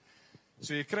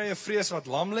 So jy kry 'n vrees wat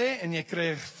lam lê en jy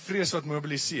kry 'n vrees wat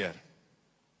mobiliseer.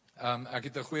 Ek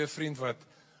het 'n goeie vriend wat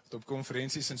op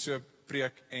konferensies en so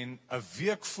preek en 'n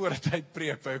week voordat hy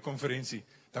preek by 'n konferensie,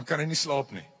 dan kan hy nie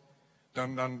slaap nie.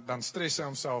 Dan stres hy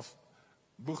homself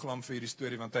boeglam vir hierdie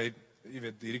storie, want hy, jy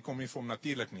weet, hierdie kom nie vir hom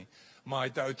natuurlik nie, maar hy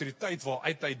het 'n autoriteit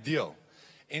waaruit hy deel.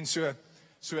 En so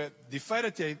die feit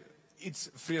dat jy iets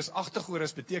vreesagtig oor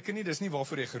is, beteken nie, dis nie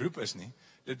waarvoor jy geroep is nie.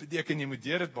 Dit beteken jy moet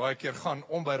deur dit baie keer gaan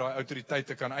om by daai autoriteit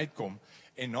te kan uitkom.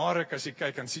 En na ruk as jy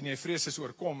kyk, dan sien jy vrees is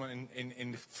oorkom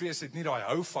en vrees het nie daai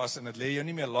hou vas en dit lê jou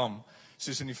nie meer lam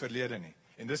soos in die verlede nie.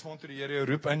 En dis waartoe die Here jou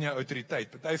roep in jou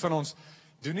autoriteit. Party van ons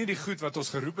doen nie die goed wat ons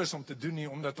geroep is om te doen nie,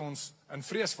 omdat ons in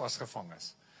vrees vasgevang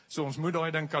is. So ons moet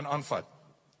daai ding kan aanvat.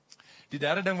 Die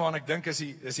derde ding waaraan ek dink is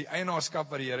die eienaarskap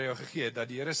wat die Here jou gegee het, dat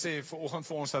die Here sê vanoggend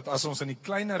vir ons dat as ons in die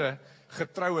kleinere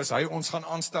getrou is, hy ons gaan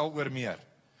aanstel oor meer.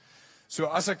 So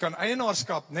as ek kan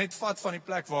eienaarskap net vat van die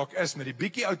plek waar ek is, met die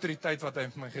bietjie autoriteit wat hy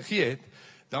vir my gegee het,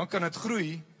 dan kan dit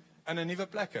groei in 'n nuwe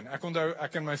plek in. Ek onthou,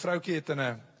 ek en my vroutjie het in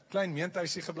 'n klein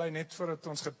meentuisie gebly net voordat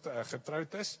ons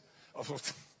getroud is,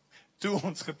 of toe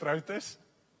ons getroud is.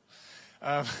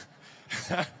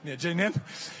 Nee, Janine,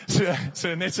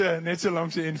 so net so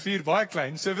langs die N4, baie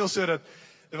klein, soveel so dat,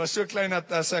 dit was so klein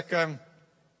dat as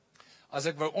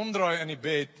ek wou omdraai in die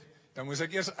bed, dan moes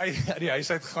ek eers uit die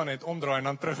huis uit gegaan het, omdraai en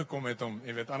dan teruggekom het om,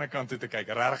 jy weet, ander kant toe te kyk,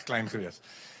 regtig klein gewees.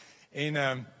 En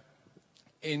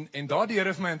daar die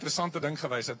Here vir my 'n interessante ding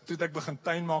gewys het, toe ek begin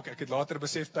tuin maak, ek het later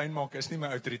besef tuin maak is nie my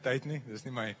autoriteit nie, dis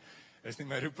nie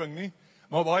my roeping nie,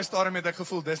 maar baie stadium het ek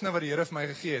gevoel, dis nou wat die Here vir my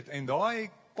gegee het, en daai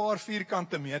paar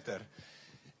vierkante meter,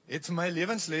 het vir my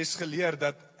lewensles geleer,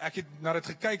 dat ek het na dit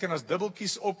gekyk, en as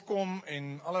dubbeltjies opkom,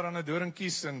 en allerhande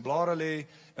doringkies en blare lê,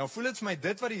 dan voel dit vir my,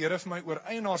 dit wat die Here vir my oor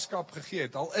eienaarskap gegee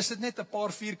het, al is dit net 'n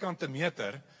paar vierkante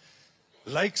meter,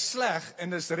 lyk sleg, en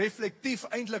dis reflektief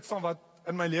eintlik van wat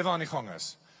in my lewe aan die gang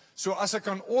is. So as ek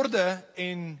kan orde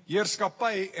en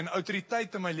heerskappy en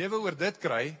autoriteit in my lewe oor dit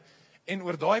kry, en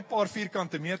oor daai paar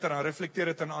vierkante meter, dan reflekteer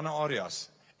dit in ander areas.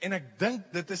 En ek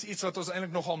dink dit is iets wat ons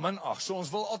eintlik nogal minag. So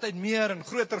ons wil altyd meer en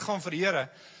groter gaan vir die Here,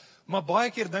 maar baie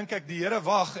keer dink ek die Here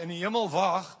wag en die hemel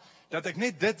wag, dat ek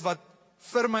net dit wat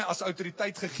vir my as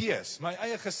autoriteit gegee is, my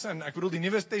eie gesin, ek bedoel die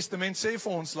Nuwe Testament sê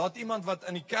vir ons, laat iemand wat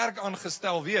in die kerk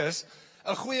aangestel wees,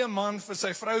 'n goeie man vir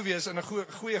sy vrou wees en 'n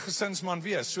goeie gesinsman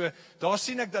wees. So daar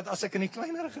sien ek dat as ek in die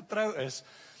kleinere getrou is,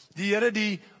 die Here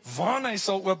die waan hy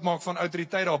sal oopmaak van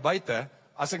autoriteit daar buite,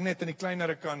 as ek net in die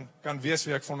kleinere kan wees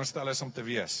wie ek veronderstel is om te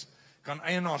wees. Kan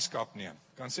eienaarskap neem.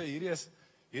 Kan sê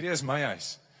hierdie is my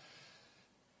huis.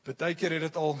 Partykeer het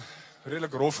dit al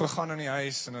redelik rof gegaan in die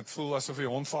huis en dit voel asof die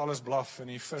hond vir alles blaf en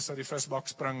die vis uit die visbak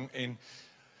spring en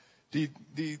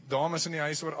die dames in die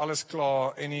huis oor alles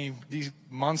kla en die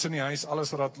mans in die huis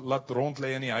alles laat rond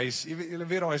lê in die huis. Julle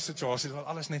weet daai situasies waar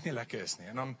alles net nie lekker is nie.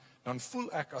 En dan voel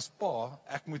ek as pa,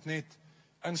 ek moet net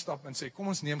instap en sê kom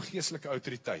ons neem geestelike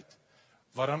autoriteit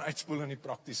wat dan uitspoel in die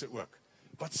praktiese ook.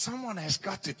 But someone has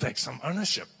got to take some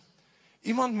ownership.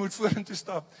 Iemand moet vorentoe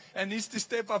stap and needs to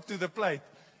step up to the plate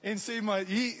en sê maar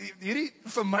hierdie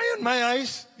vir my en my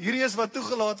huis, hierdie is wat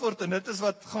toegelaat word en dit is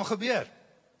wat gaan gebeur.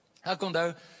 Ek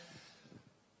onthou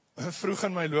vroeg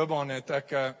in my loopbaan het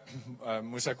ek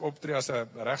moes ek optree as 'n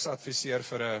regsadviseur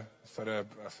vir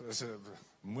 'n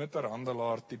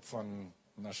motorhandelaar tipe van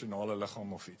nasionale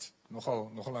liggaam of iets.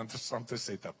 Nogal 'n interessante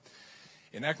setup.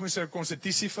 En ek moes 'n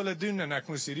konstitusie vir hulle doen en ek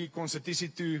moes hierdie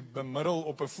konstitusie toe bemiddel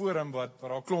op 'n forum waar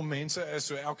daar klomp mense is,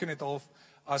 so elkeen het half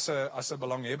as 'n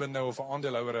belanghebbende of 'n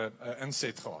aandeelhouer 'n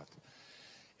inset gehad.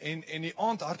 En die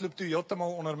aand hardloop toe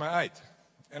heeltemal onder my uit.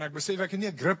 En ek besef ek het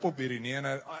nie 'n grip op hierdie nie en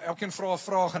elkeen vra 'n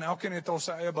vraag en elkeen het al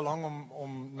sy eie belang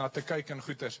om na te kyk en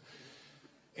goeters.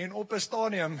 En op 'n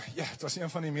stadium, ja, dit was een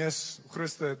van die mees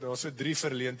grootste, daar was so 3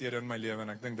 verleenthede in my lewe en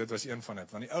ek dink dit was een van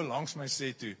dit. Want die ou langs my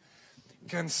sê toe,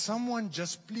 "Can someone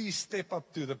just please step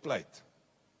up to the plate?"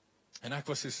 En ek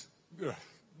was soos,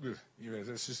 jy weet,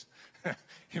 dit is soos,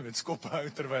 jy weet, skop hou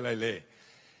terwyl hy lê.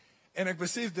 En ek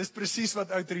besef, dis presies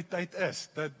wat autoriteit is,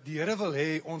 dat die Here wil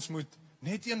hê, ons moet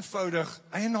net eenvoudig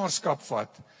eienaarskap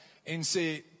vat, en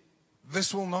sê,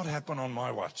 this will not happen on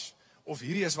my watch. of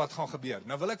hierdie is wat gaan gebeur.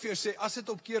 Nou wil ek vir jou sê, as dit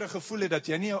op kere gevoel het dat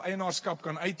jy nie jou eienaarskap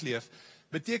kan uitleef,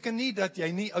 beteken nie dat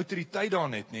jy nie autoriteit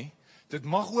daarin het nie. Dit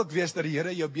mag ook wees dat die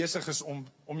Here jou besig is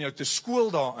om jou te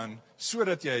skool daarin,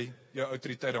 sodat jy jou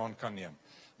autoriteit daarin kan neem.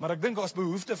 Maar ek dink daar's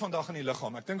behoefte vandag in die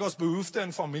liggaam. Ek dink daar's behoefte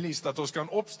in families dat ons kan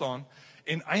opstaan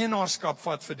en eienaarskap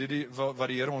vat vir dit wat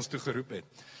die Here ons toe geroep het.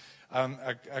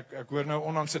 Ek hoor nou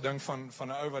onlangs 'n ding van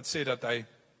 'n ou wat sê dat hy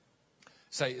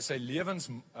sy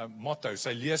lewensmotto,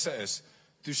 sy lese is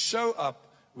to show up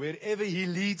wherever he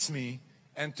leads me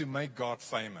and to make God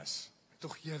famous.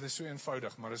 Tog ja, dit is so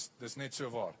eenvoudig, maar dis net so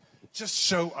waar. Just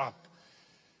show up.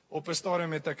 Op 'n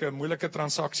stadium het ek 'n moeilike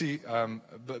transaksie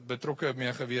betrokke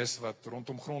mee gewees wat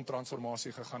rondom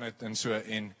grondtransformasie gegaan het en so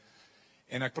en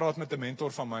ek praat met 'n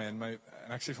mentor van my en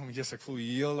ek sê vir hom, "Jesus, ek voel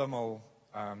heeltemal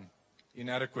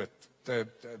inadequate,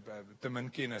 te min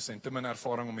kennis en te min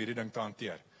ervaring om hierdie ding te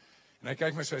hanteer." En hy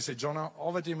kyk my so, hy sê, "Jonna,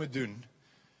 al wat jy moet doen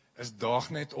is daag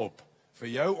net op. Vir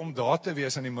jou om daar te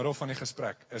wees in die middel van die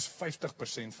gesprek is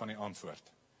 50% van die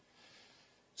antwoord."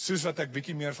 Soos wat ek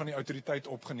bietjie meer van die autoriteit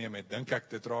opgeneem het, dink ek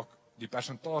die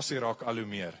persentasie raak al hoe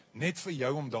meer. Net vir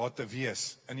jou om daar te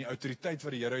wees in die autoriteit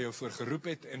wat die Here jou voor geroep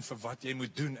het en vir wat jy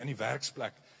moet doen in die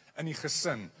werksplek, in die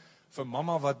gesin, vir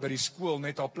mamma wat by die skool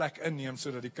net haar plek inneem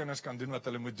sodat die kinders kan doen wat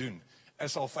hulle moet doen,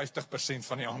 is al 50%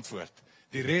 van die antwoord.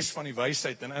 Die res van die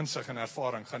wysheid en insig en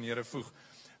ervaring gaan die Here voeg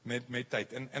met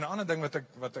tyd. En 'n ander ding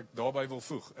wat ek daarbey wil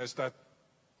voeg, is dat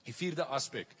die 4de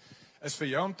aspek is vir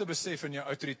jou om te besef in jou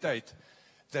autoriteit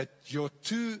that you're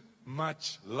too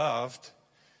much loved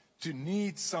to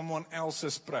need someone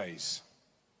else's praise.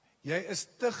 Jy is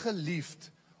te geliefd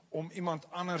om iemand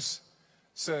anders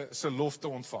se lof te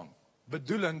ontvang.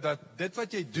 Bedoelend dat dit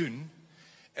wat jy doen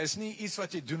is nie iets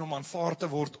wat jy doen om aanvaar te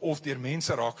word of deur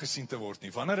mense raak gesien te word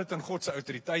nie. Wanneer dit in God se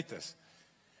autoriteit is,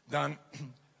 dan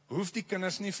hoef die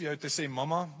kinders nie vir jou te sê,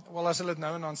 "Mamma," wel as hulle dit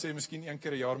nou en dan sê, miskien 1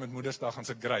 keer 'n jaar met Moedersdag, en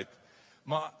dit great.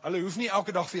 Maar hulle hoef nie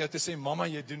elke dag vir jou te sê, "Mamma,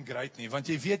 jy doen great" nie, want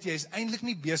jy weet jy is eintlik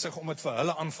nie besig om dit vir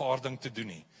hulle aanvaarding te doen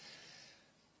nie.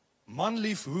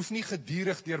 Manlief hoef nie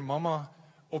gedurig deur mamma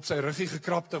op sy ruggie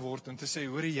gekrap te word en te sê,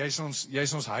 "Hoorie,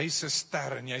 jy's ons huis se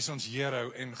ster en jy's ons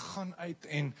hero en gaan uit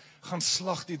en gaan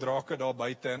slag die drake daar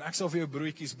buite en ek sal vir jou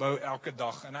broodjies bou elke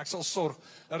dag en ek sal sorg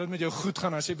dat dit met jou goed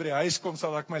gaan. As jy by die huis kom,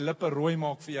 sal ek my lippe rooi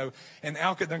maak vir jou en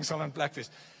elke ding sal in plek wees."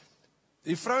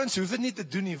 Die vrouens hoef dit nie te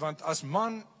doen nie, want as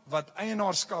man wat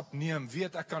eienaarskap neem,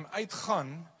 weet ek kan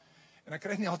uitgaan, en ek kry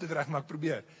dit nie altyd reg, maar ek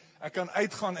probeer. Ek kan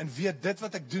uitgaan en weet dit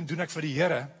wat ek doen, doen ek vir die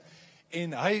Here.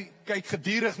 En hy kyk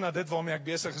gedurig na dit waarmee ek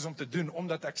besig is om te doen,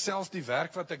 omdat ek self die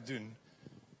werk wat ek doen,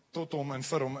 tot hom en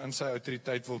vir hom in sy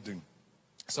autoriteit wil doen.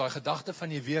 So 'n gedagte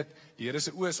van jy weet, die Here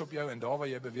se oë is op jou en daar waar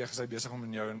jy beweeg, is hy besig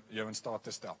om jou in staat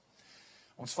te stel.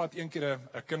 Ons vat een keer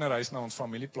 'n kinderreis na ons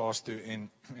familieplaas toe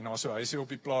en daar's so 'n huisie op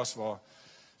die plaas waar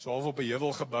so half op 'n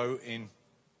heuwel gebou en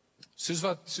soos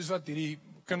wat hierdie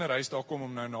kinderreis daar kom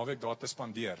om nou naweek daar te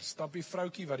spandeer, stap die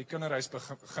vroutjie wat die kinderreis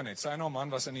begin het. Sy en haar man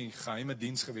was in die geheime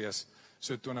diens gewees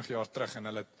so 20 jaar terug en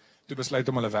hulle het toe besluit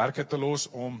om hulle werke te los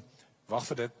om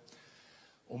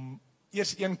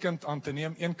eers 1 kind aan te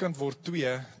neem. 1 kind word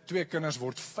 2 kinders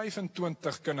word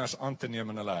 25 kinders aan te neem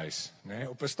in hulle huis, né?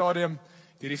 Op 'n stadium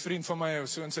hierdie vriend van my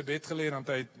so in sy bed gelê en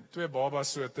hy 2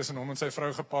 babas so tussen hom en sy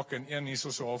vrou gepak en een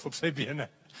hierso so half op sy bene.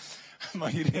 Maar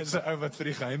hierdie is 'n ou wat vir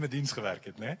die geheime diens gewerk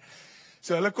het, né?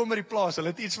 So hulle kom by die plaas, hulle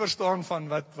het iets verstaan van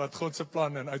wat God se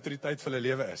plan en autoriteit vir hulle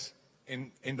lewe is.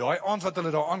 En daai aand wat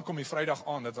hulle daar aankom, die Vrydag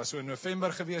aand, dit was so in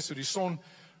November gewees, so die son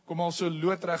kom al so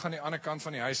loodreg aan die ander kant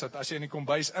van die huis, dat as jy in die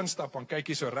kombuis instap, dan kyk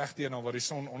jy so reg teenoor waar die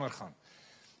son ondergaan.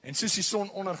 En soos die son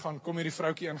ondergaan, kom hierdie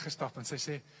vroutjie ingestap en sy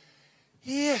sê,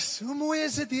 "Yes, hoe mooi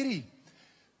is dit hierdie?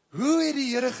 Hoe het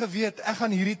die Here geweet ek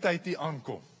gaan hierdie tyd hier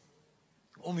aankom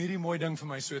om hierdie mooi ding vir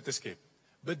my so te skep?"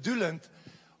 Bedoelend,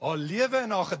 haar lewe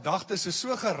en haar gedagtes is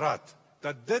so gerad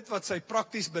dat dit wat sy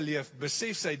prakties beleef,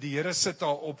 besef sy die Here sit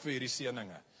haar op vir hierdie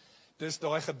seëninge. Dis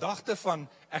daai gedagte van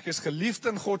ek is geliefd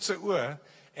in God se oë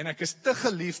en ek is te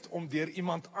geliefd om deur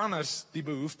iemand anders die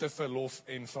behoefte vir lof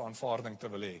en vir aanvaarding te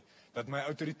wil hê. Dat my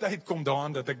autoriteit kom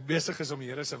daaraan dat ek besig is om die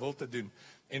Here se wil te doen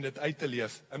en dit uit te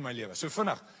leef in my lewe. So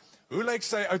vinnig, hoe lyk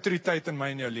sy autoriteit in my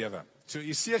en jou lewe? So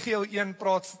Esegiel 1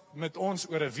 praat met ons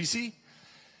oor 'n visie.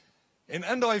 En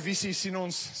in daai visie sien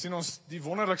ons die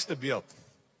wonderlikste beeld.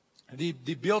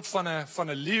 Die beeld van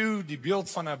 'n leeu, die beeld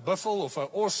van 'n buffel of 'n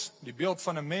os, die beeld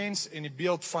van 'n mens en die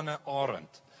beeld van 'n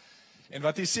arend. En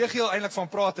wat Esegiel eintlik van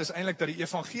praat is eintlik dat die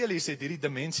evangelies het hierdie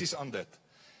dimensies aan dit.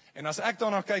 En as ek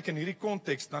daarna kyk in hierdie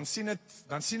konteks, dan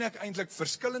sien ek eintlik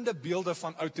verskillende beelde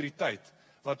van autoriteit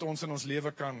wat ons in ons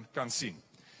lewe kan sien.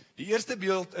 Die eerste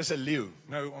beeld is 'n leeu.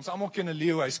 Nou, ons almal ken 'n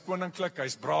leeu, hy's koninklik,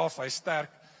 hy's braaf, hy's sterk.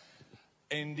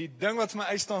 En die ding wat vir my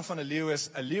uitstaan van 'n leeu is,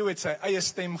 'n leeu het sy eie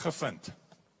stem gevind.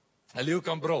 'n Leeu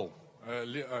kan brul.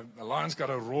 A lion's got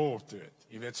a roar to it.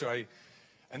 Jy weet, so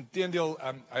inteendeel,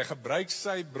 hy gebruik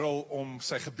sy brul om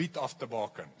sy gebied af te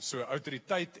baken. So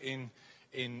autoriteit en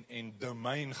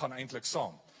domein gaan eintlik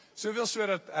saam. Soveel so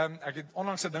dat ek het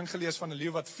onlangs 'n ding gelees van 'n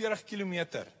leeu wat 40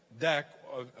 km dek,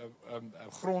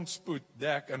 grondspoed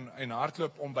dek en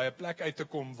hardloop om by 'n plek uit te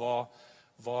kom waar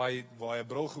hy 'n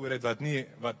brul gehoor het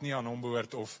wat nie aan hom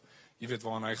behoort of jy weet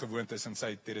waar hy gewoond is in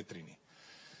sy territorie nie.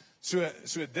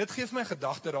 So dit gee my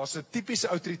gedagte, daar's 'n tipiese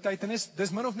autoriteit en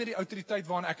dis min of meer die autoriteit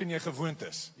waaraan ek en jy gewoond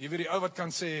is. Jy weet die ou wat kan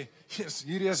sê, "Jesus,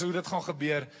 hierdie is hoe dit gaan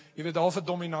gebeur." Jy weet half 'n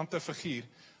dominante figuur.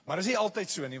 Maar dis nie altyd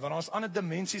so nie, want daar's ander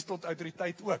dimensies tot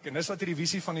autoriteit ook en dis wat hierdie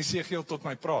visie van Esegiel tot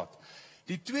my praat.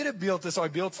 Die tweede beeld is daai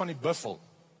beeld van die buffel.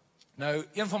 Nou,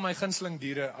 een van my gunsteling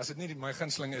diere, as dit nie my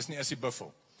gunsteling is nie, is die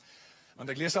buffel. Want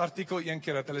ek lees 'n artikel een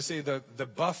keer dat hulle sê the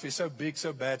buff is so big,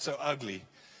 so bad, so ugly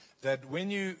that when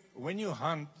you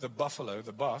hunt the buffalo,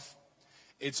 the buff,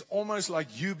 it's almost like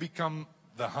you become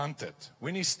the hunted.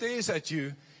 When he stares at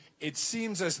you, it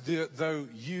seems as though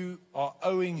you are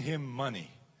owing him money.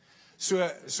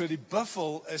 So die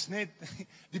buffel is net,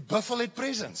 die buffel het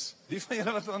presence. Die van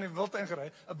julle wat aan die wildtuin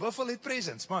gery, 'n buffel het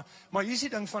presence. Maar hier is die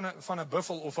ding van 'n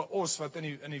buffel of 'n os wat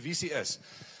in die visie is.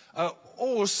 'n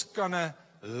Os kan 'n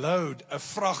load, 'n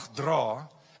vrag dra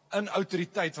in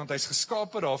autoriteit, want hy's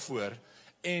geskape daarvoor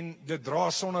en dit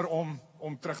dra sonder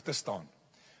om terug te staan.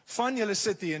 Van julle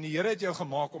sit hier en die Here het jou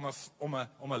gemaak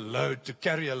om 'n load, to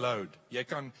carry a load.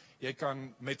 Jy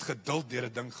kan met geduld deur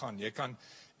 'n ding gaan. Jy kan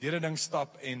deur 'n ding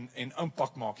stap en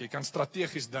impak maak. Jy kan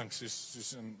strategies dink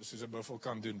soos 'n buffel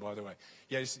kan doen, by the way.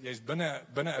 Jy's binne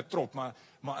 'n trop,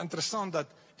 maar interessant dat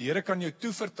die Here kan jou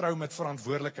toevertrou met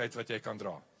verantwoordelikheid wat jy kan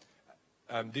dra.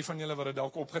 Die van julle wat dit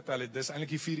dalk opgetel het, dis eintlik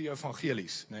die 4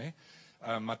 evangelies, né?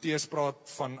 Matteus praat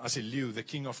van as die leeu, the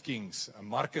king of kings.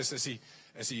 Markus is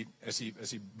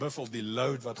die buffel, die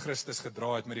load wat Christus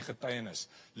gedra het met die getuienis.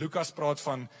 Lukas praat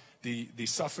van die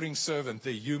suffering servant,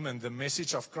 the human, the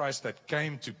message of Christ that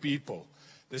came to people.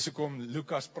 Dis hoekom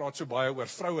Lukas praat so baie oor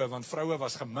vroue, want vroue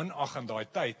was geminag in daai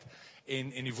tyd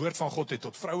en die woord van God het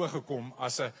tot vroue gekom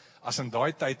as in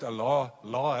daai tyd 'n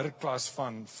laer klas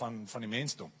van die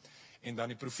mensdom. En dan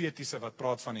die profetiese wat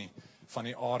praat van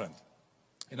die arend.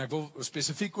 En ek wil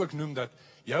spesifiek ook noem dat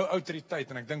jou autoriteit,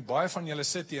 en ek dink baie van julle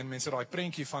sit hier en mense daai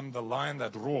prentjie van the lion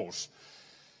that roars,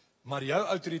 maar jou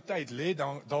autoriteit lê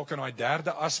dalk in daai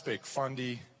derde aspek van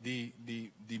die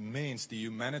mens, die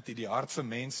humanity, die hart vir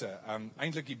mense.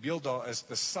 Eintlik die beeld daar is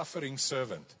the suffering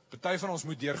servant. Party van ons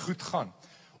moet deur goed gaan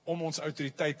om ons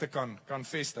autoriteit te kan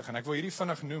vestig. En ek wil hierdie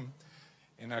vinnig noem,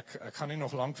 en ek gaan nie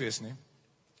nog lank wees nie,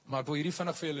 maar ek wil hierdie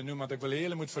vinnig vir julle noem, want ek wil hê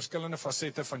julle moet verskillende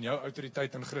fasette van jou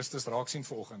autoriteit in Christus raak sien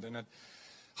vanoggend. En dit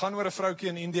gaan oor 'n vroutjie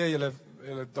in Indië, julle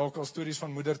dalk al stories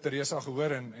van Moeder Teresa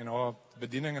gehoor en haar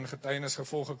bediening en getuienis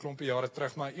gevolg 'n klompie jare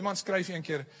terug, maar iemand skryf een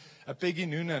keer, Peggy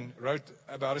Noonan wrote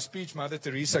about a speech Mother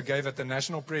Teresa gave at the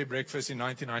National Prayer Breakfast in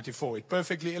 1994. It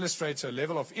perfectly illustrates her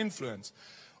level of influence,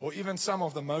 or even some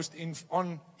of the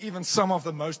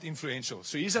most influential.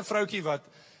 So hier's 'n vroutjie wat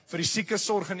vir die siekes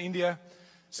sorg in Indië.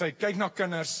 Sy kyk na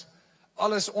kinders,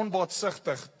 alles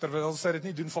onbaatsigtig, terwyl sy dit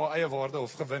nie doen vir haar eie waarde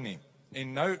of gewin nie.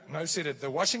 En nou sê dit,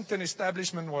 the Washington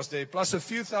establishment was there, plus a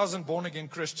few thousand born-again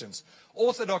Christians,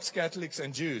 Orthodox Catholics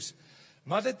and Jews.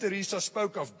 Mother Teresa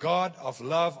spoke of God, of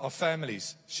love, of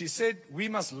families. She said, we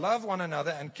must love one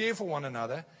another and care for one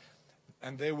another,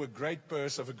 and there were great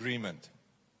bursts of agreement.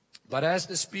 But as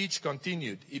the speech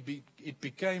continued, it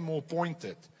became more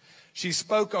pointed. She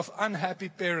spoke of unhappy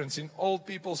parents in old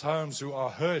people's homes who are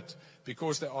hurt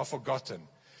because they are forgotten.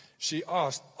 She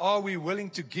asked, are we willing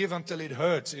to give until it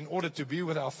hurts in order to be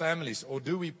with our families, or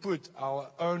do we put our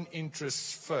own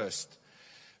interests first?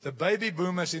 The baby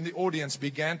boomers in the audience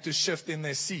began to shift in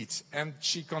their seats, and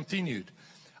she continued,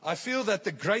 I feel that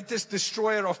the greatest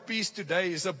destroyer of peace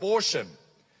today is abortion,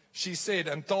 she said,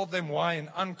 and told them why in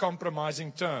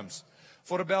uncompromising terms.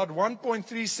 For about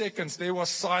 1.3 seconds, there was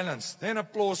silence. Then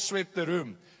applause swept the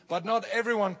room. But not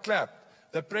everyone clapped.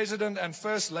 The President and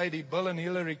First Lady, Bill and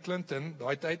Hillary Clinton,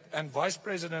 and Vice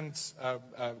President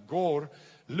Gore,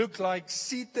 looked like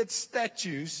seated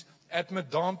statues at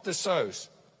Madame Tussauds,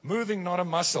 moving not a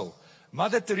muscle.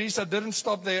 Mother Teresa didn't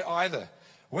stop there either.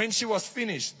 When she was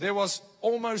finished, there was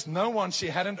almost no one she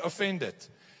hadn't offended.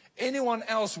 Anyone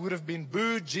else would have been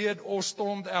booed, jeered, or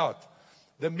stormed out.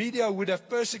 The media would have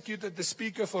persecuted the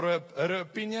speaker for her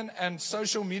opinion, and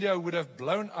social media would have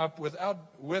blown up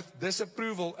with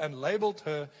disapproval and labeled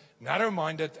her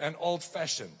narrow-minded and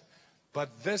old-fashioned.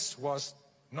 But this was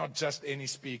not just any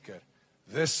speaker.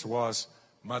 This was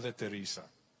Mother Teresa.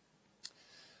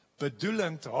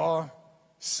 bedoelend haar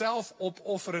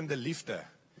selfopofferende liefde,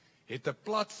 het 'n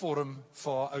platform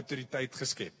vir haar autoriteit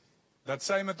geskep. Dat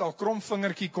sy met haar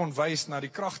kromvingertjie kon wys na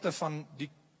die kragte van die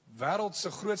wêreld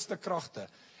se grootste kragte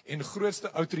en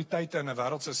grootste autoriteite in 'n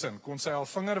wêreldse sin, kon sy haar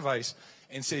vinger wys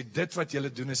en sê, dit wat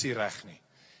julle doen is nie reg nie.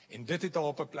 En dit het haar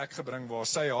op 'n plek gebring waar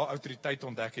sy haar autoriteit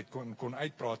ontdek het, kon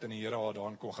uitpraat en die Here haar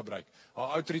daarin kon gebruik. Haar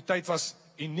autoriteit was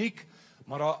uniek,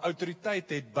 maar haar autoriteit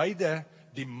het beide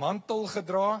die mantel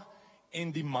gedra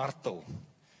en die martel.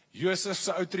 Josef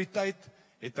se autoriteit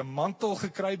het 'n mantel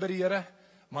gekry by die Here,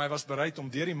 maar hy was bereid om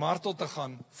deur die martel te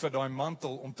gaan vir daai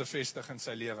mantel om te vestig in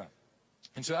sy lewe.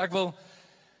 En so ek wil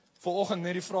vanoggend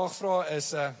net die vraag vra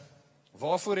is,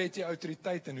 waarvoor het jy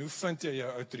autoriteit en hoe vind jy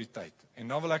jou autoriteit? En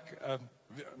dan wil ek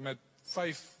met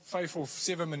 5 of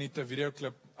 7 minute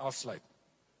videoklip afsluit.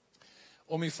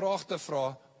 Om die vraag te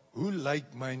vra, hoe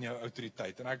lyk my en jou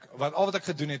autoriteit? En al wat ek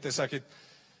gedoen het, is ek het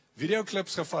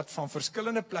videoklips gevat van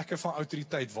verskillende plekke van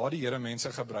autoriteit waar die Here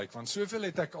mense gebruik. Want soveel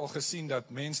het ek al gesien dat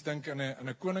mense dink in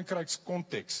 'n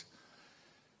koninkrykskonteks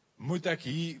moet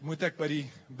ek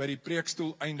by die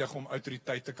preekstoel eindig om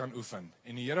autoriteit te kan oefen.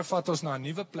 En die Here vat ons na 'n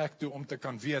nuwe plek toe om te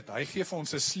kan weet, hy gee vir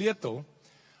ons 'n sleutel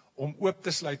om oop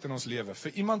te sluit in ons lewe.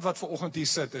 Vir iemand wat vanoggend hier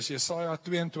sit, is Jesaja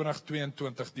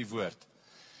 22:22 die woord.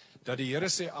 Dat die Here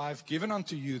sê, I've given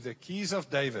unto you the keys of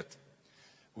David,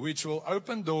 which will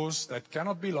open doors that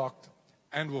cannot be locked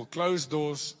and will close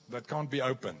doors that can't be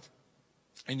opened.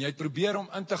 En jy het probeer om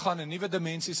in te gaan in nuwe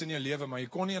dimensies in jou lewe, maar jy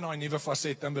kon nie in daai nuwe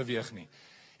faset in beweeg nie.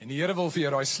 En die Here wil vir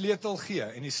jou daai sleutel gee,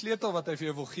 en die sleutel wat hy vir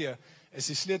jou wil gee, is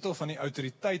die sleutel van die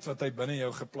autoriteit wat hy binne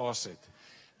jou geplaas het.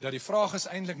 Dat die vraag is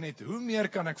eintlik net, hoe meer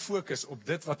kan ek fokus op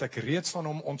dit wat ek reeds van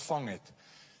hom ontvang het?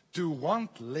 To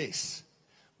want less,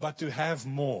 but to have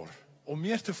more. Om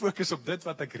meer te fokus op dit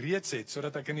wat ek reeds het,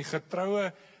 sodat ek in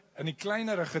die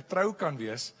kleinere getrou kan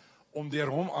wees, om deur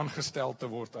hom aangestel te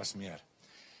word as meer.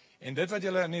 En dit wat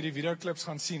julle in hierdie videoklips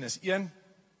gaan sien, is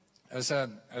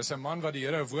is 'n man wat die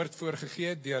Here 'n woord voorgegee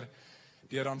het,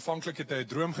 deur aanvanklik het hy 'n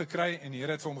droom gekry, en die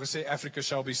Here het vir hom gesê, Africa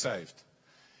shall be saved.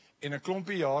 En 'n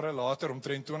klompie jare later,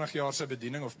 omtrent 20 jaar se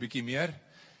bediening of bietjie meer,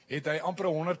 het hy amper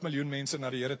 100 miljoen mense na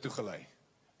die Here toegelei.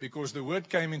 Because the word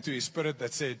came into his spirit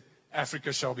that said,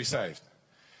 Africa shall be saved.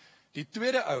 Die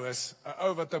tweede ou is 'n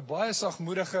ou wat 'n baie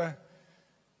sagmoedige,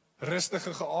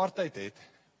 rustige geaardheid het,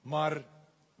 maar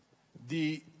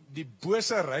die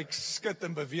bose ryk skud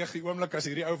en beweeg die oomblik as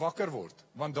hierdie ou wakker word.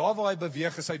 Want daar waar hy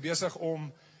beweeg, is hy besig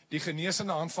om die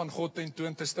genesende hand van God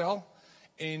tentoon te stel,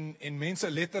 en mense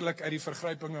letterlik uit die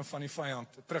vergrypinge van die vyand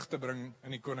terug te bring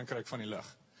in die koninkryk van die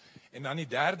lig. En dan die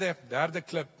derde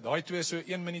klip, daai twee so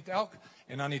 1 minuut elk,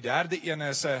 en dan die derde een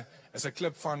is 'n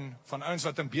klip van ouens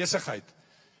wat in besigheid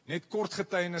net kort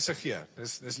getuienisse gee.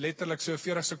 Dis letterlik so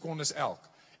 40 sekondes elk.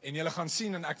 En julle gaan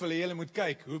sien, en ek wil hê julle moet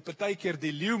kyk hoe partykeer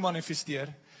die leeu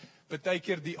manifesteer,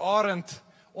 partykeer die arend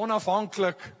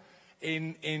onafhanklik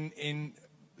en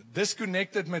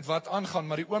disconnected met wat aangaan,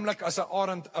 maar die oomblik as 'n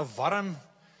arend 'n warm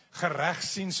gereg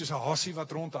sien soos 'n hasie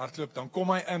wat rondhardloop, dan kom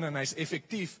hy in en hy's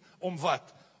effektief om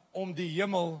wat? Om die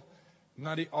hemel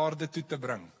na die aarde toe te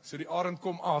bring. So die arend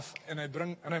kom af en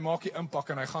hy maak die impak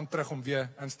en hy gaan terug om weer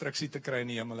instruksie te kry in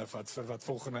die hemel vir wat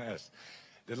volgende is.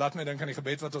 Dit laat my dink aan die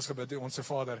gebed wat ons gebid het, Onse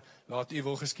Vader, laat U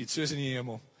wil geskied, soos in die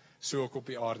hemel, so ook op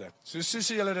die aarde. So soos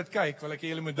julle dit kyk, wil ek hê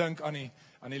julle moet dink aan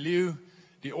die leeu,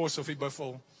 die os of die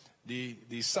buffel,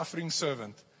 die suffering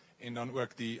servant, en dan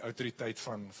ook die autoriteit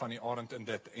van die arend in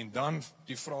dit. En dan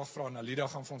die vraag vra, Nalida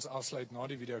gaan vir ons afsluit na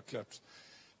die videoklips.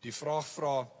 Die vraag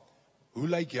vra, hoe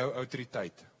lyk jou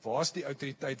autoriteit? Waar is die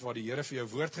autoriteit waar die Here vir jou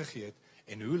woord gegee het,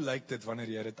 en hoe lyk dit wanneer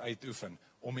jy dit uitoefen,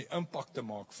 om die impak te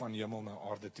maak van hemel na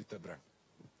aarde toe te bring?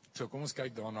 So kom ons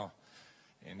kyk daarna,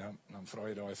 en dan vra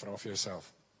jy daai vraag vir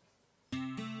jouself.